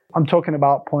 I'm talking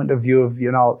about point of view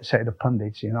of, say the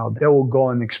pundits, they will go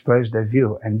and express their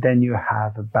view. And then you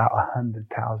have about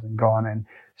 100,000 going and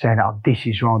saying, oh, this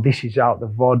is wrong. This is out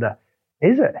of order.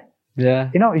 Is it? Yeah.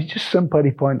 It's just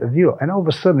somebody's point of view. And all of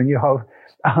a sudden you have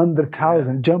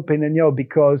 100,000 jumping in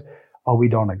because, oh, we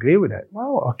don't agree with it.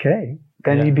 Well, okay.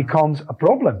 Then it becomes a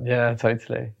problem. Yeah,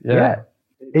 totally. Yeah.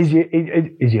 Is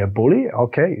he a bully?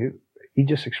 Okay, he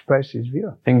just expressed his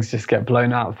view. Things just get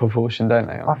blown out of proportion, don't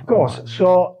they? Of course.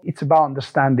 So it's about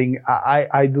understanding.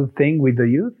 I do think with the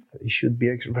youth, it should be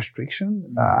a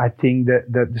restriction. I think that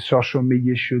the social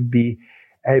media should be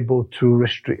able to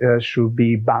should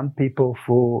be ban people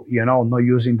for, not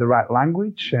using the right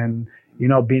language and,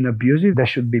 being abusive. They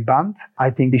should be banned. I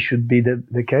think this should be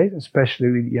the case,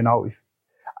 especially with, if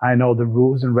I know the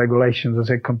rules and regulations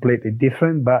are completely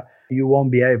different, but you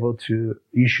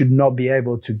should not be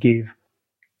able to give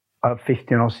a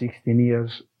 15 or 16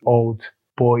 years old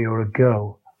boy or a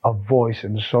girl a voice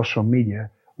in the social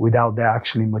media without they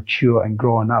actually mature and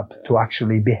growing up to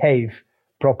actually behave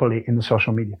properly in the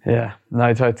social media. Yeah,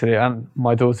 no, totally. And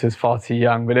my daughter's far too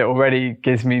young, but it already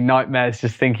gives me nightmares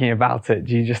just thinking about it.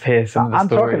 Do you just hear some of the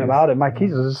stories? I'm talking about it. My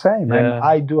kids are the same. Yeah. And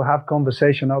I do have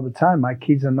conversation all the time. My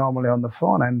kids are normally on the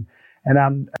phone and I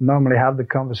normally have the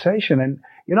conversation. And,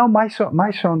 my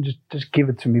son just give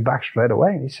it to me back straight away.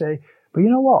 And he say, but you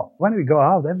know what? When we go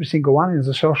out, every single one is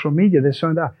the social media. There's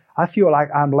something that I feel like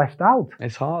I'm left out.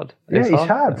 It's hard. It's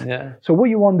hard. Yeah. So what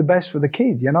you want the best for the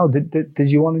kid? Did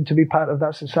you want him to be part of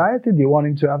that society? Do you want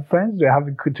him to have friends? Do you have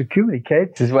him to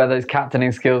communicate? This is where those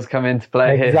captaining skills come into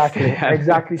play.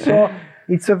 Exactly. So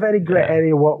it's a very great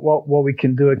area what we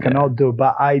can do and cannot do.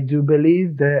 But I do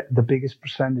believe that the biggest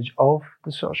percentage of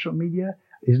the social media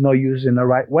is not used in the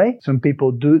right way. Some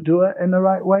people do it in the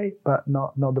right way, but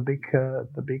not the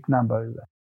big number.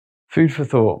 Food for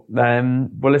thought.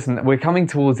 Well, listen, we're coming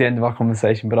towards the end of our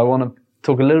conversation, but I want to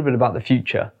talk a little bit about the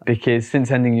future, because since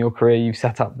ending your career, you've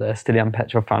set up the Stilyan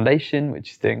Petrov Foundation,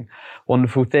 which is doing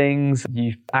wonderful things.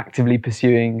 You're actively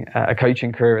pursuing a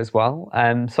coaching career as well.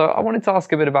 So I wanted to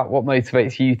ask a bit about what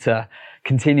motivates you to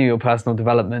continue your personal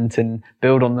development and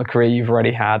build on the career you've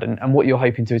already had, and what you're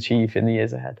hoping to achieve in the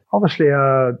years ahead. Obviously,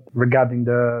 regarding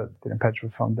the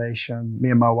Petrov Foundation, me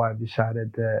and my wife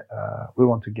decided that we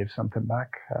want to give something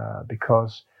back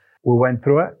because we went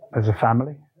through it as a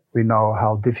family. We know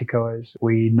how difficult it is.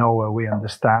 We know we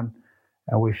understand,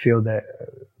 and we feel that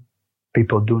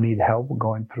people do need help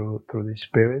going through these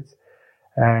periods.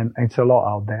 And it's a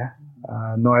lot out there.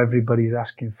 Not everybody is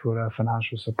asking for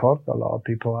financial support. A lot of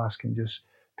people are asking just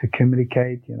to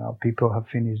communicate. People have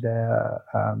finished their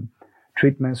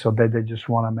treatment, so they just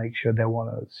want to make sure they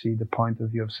want to see the point of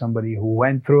view of somebody who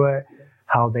went through it,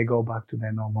 how they go back to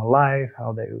their normal life,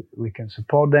 how we can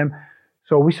support them.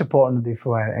 So we support in a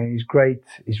different way, and it's great.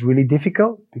 It's really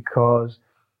difficult because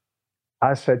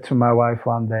I said to my wife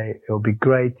one day, it would be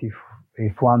great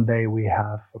if one day we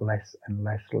have less and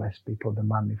less people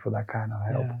demanding for that kind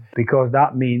of help, because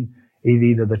that means it's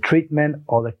either the treatment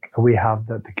or we have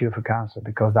the cure for cancer,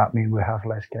 because that means we have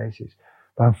less cases.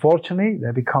 But unfortunately,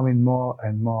 they're becoming more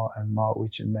and more and more,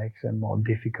 which makes them more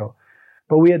difficult.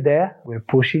 But we are there, we're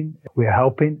pushing, we're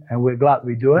helping, and we're glad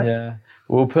we do it. Yeah.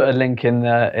 We'll put a link in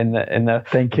the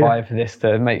bio for this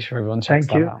to make sure everyone checks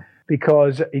that out.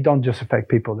 Because it don't just affect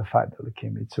people that fight the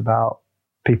leukemia. It's about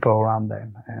people around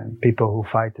them and people who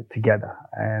fight it together.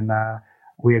 And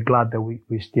we are glad that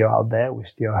we're still out there. We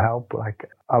still help. Like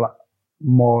a lot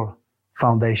more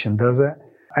foundation does it.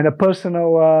 And a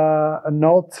personal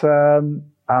note,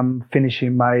 I'm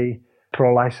finishing my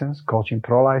pro license, coaching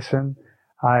pro license.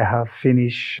 I have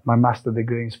finished my master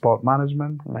degree in sport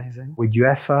management. Amazing. With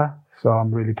UEFA. So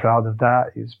I'm really proud of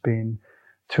that. It's been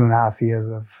 2.5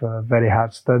 years of very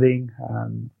hard studying.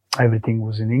 Everything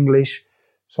was in English.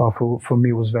 So for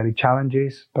me, it was very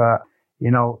challenging. But,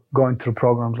 going through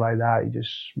programs like that, it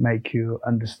just make you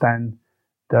understand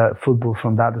the football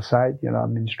from the other side,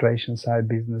 administration side,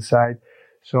 business side.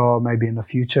 So maybe in the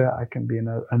future, I can be in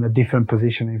a different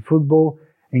position in football.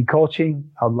 In coaching,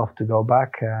 I'd love to go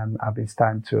back, and I've been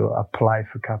starting to apply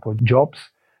for a couple of jobs.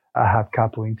 I had a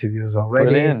couple of interviews already.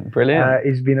 Brilliant.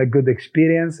 It's been a good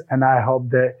experience, and I hope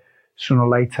that sooner or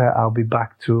later I'll be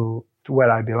back to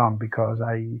where I belong, because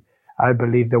I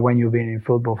believe that when you've been in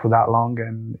football for that long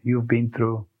and you've been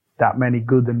through that many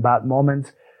good and bad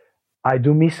moments, I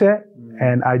do miss it,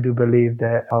 and I do believe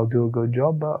that I'll do a good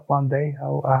job, but one day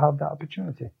I'll have that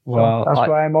opportunity. Well, so that's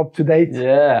why I'm up to date.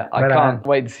 Yeah, I can't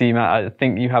wait to see you, Matt. I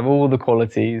think you have all the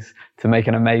qualities to make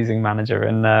an amazing manager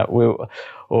and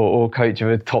or coach of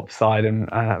a top side, and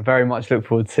very much look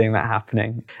forward to seeing that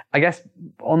happening. I guess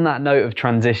on that note of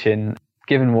transition,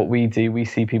 given what we do, we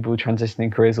see people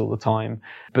transitioning careers all the time,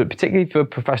 but particularly for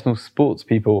professional sports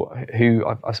people who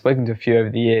I've spoken to a few over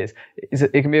the years,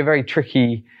 it can be a very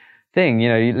tricky thing,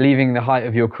 leaving the height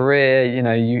of your career,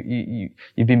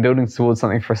 you've been building towards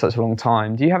something for such a long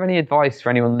time. Do you have any advice for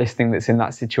anyone listening that's in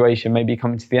that situation, maybe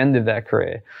coming to the end of their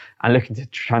career and looking to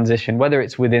transition, whether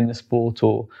it's within the sport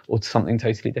or to something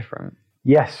totally different?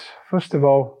 Yes, first of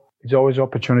all, there's always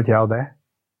opportunity out there.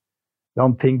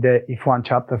 Don't think that if one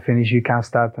chapter finishes, you can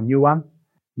start a new one.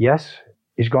 Yes,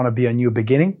 it's going to be a new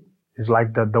beginning. It's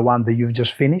like the one that you've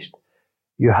just finished.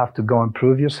 You have to go and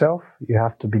prove yourself. You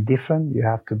have to be different. You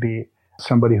have to be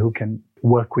somebody who can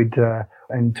work with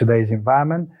in today's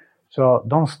environment. So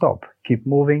don't stop. Keep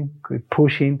moving, keep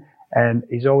pushing, and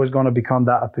it's always going to become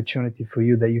that opportunity for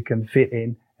you that you can fit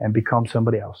in and become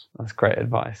somebody else. That's great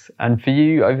advice. And for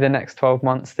you, over the next 12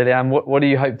 months, Stilyan, what do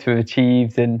you hope to have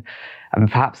achieved? And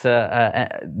perhaps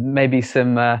maybe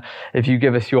some, if you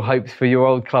give us your hopes for your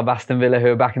old club, Aston Villa, who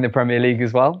are back in the Premier League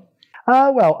as well?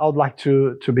 Well, I would like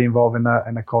to be involved in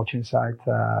a coaching side.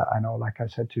 I know, like I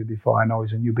said to you before, I know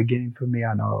it's a new beginning for me.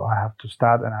 I know I have to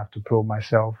start and I have to prove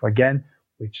myself again,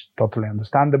 which is totally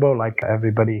understandable, like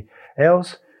everybody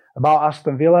else. About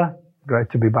Aston Villa, great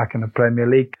to be back in the Premier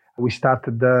League. We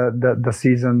started the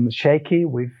season shaky.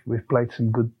 We've played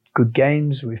some good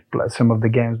games. We've played some of the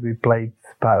games we played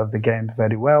part of the game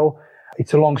very well.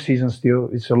 It's a long season still.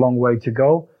 It's a long way to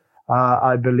go.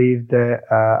 I believe that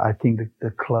I think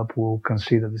the club will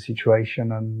consider the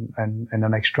situation and the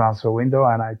next transfer window,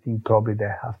 and I think probably they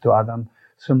have to add on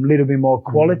some little bit more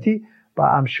quality. But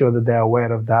I'm sure that they're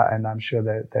aware of that, and I'm sure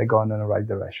that they're going in the right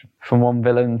direction. From one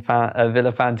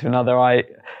Villa fan to another,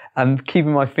 I'm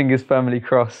keeping my fingers firmly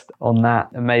crossed on that.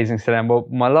 Amazing, Stilyan. Well,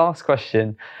 my last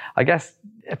question, I guess,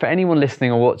 for anyone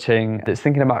listening or watching that's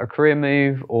thinking about a career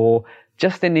move or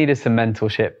just in need of some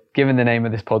mentorship, given the name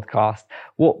of this podcast,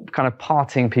 what kind of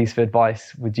parting piece of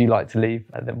advice would you like to leave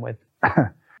them with? I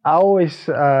always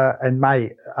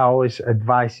advice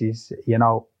is,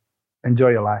 enjoy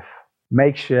your life.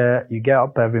 Make sure you get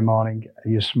up every morning,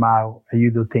 you smile, and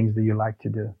you do things that you like to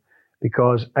do.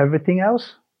 Because everything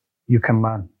else, you can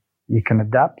learn, you can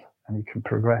adapt, and you can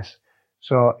progress.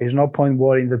 So there's no point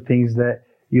worrying the things that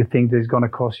you think is going to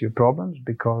cause you problems,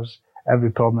 because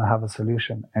every problem have a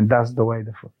solution. And that's the way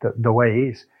the way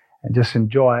it is. And just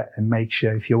enjoy it and make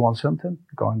sure if you want something,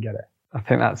 go and get it. I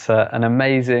think that's an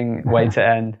amazing way to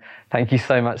end. Thank you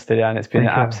so much, Stilyan. It's been an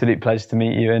absolute pleasure to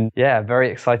meet you. And yeah, very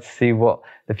excited to see what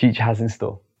the future has in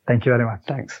store. Thank you very much.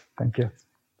 Thanks. Thank you.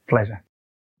 Pleasure.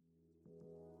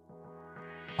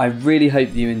 I really hope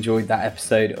that you enjoyed that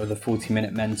episode of the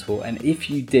 40-Minute Mentor. And if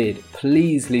you did,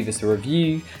 please leave us a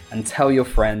review and tell your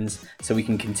friends so we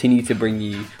can continue to bring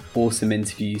you awesome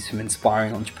interviews from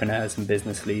inspiring entrepreneurs and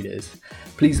business leaders.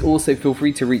 Please also feel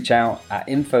free to reach out at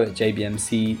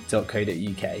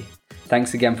info@jbmc.co.uk.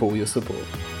 Thanks again for all your support.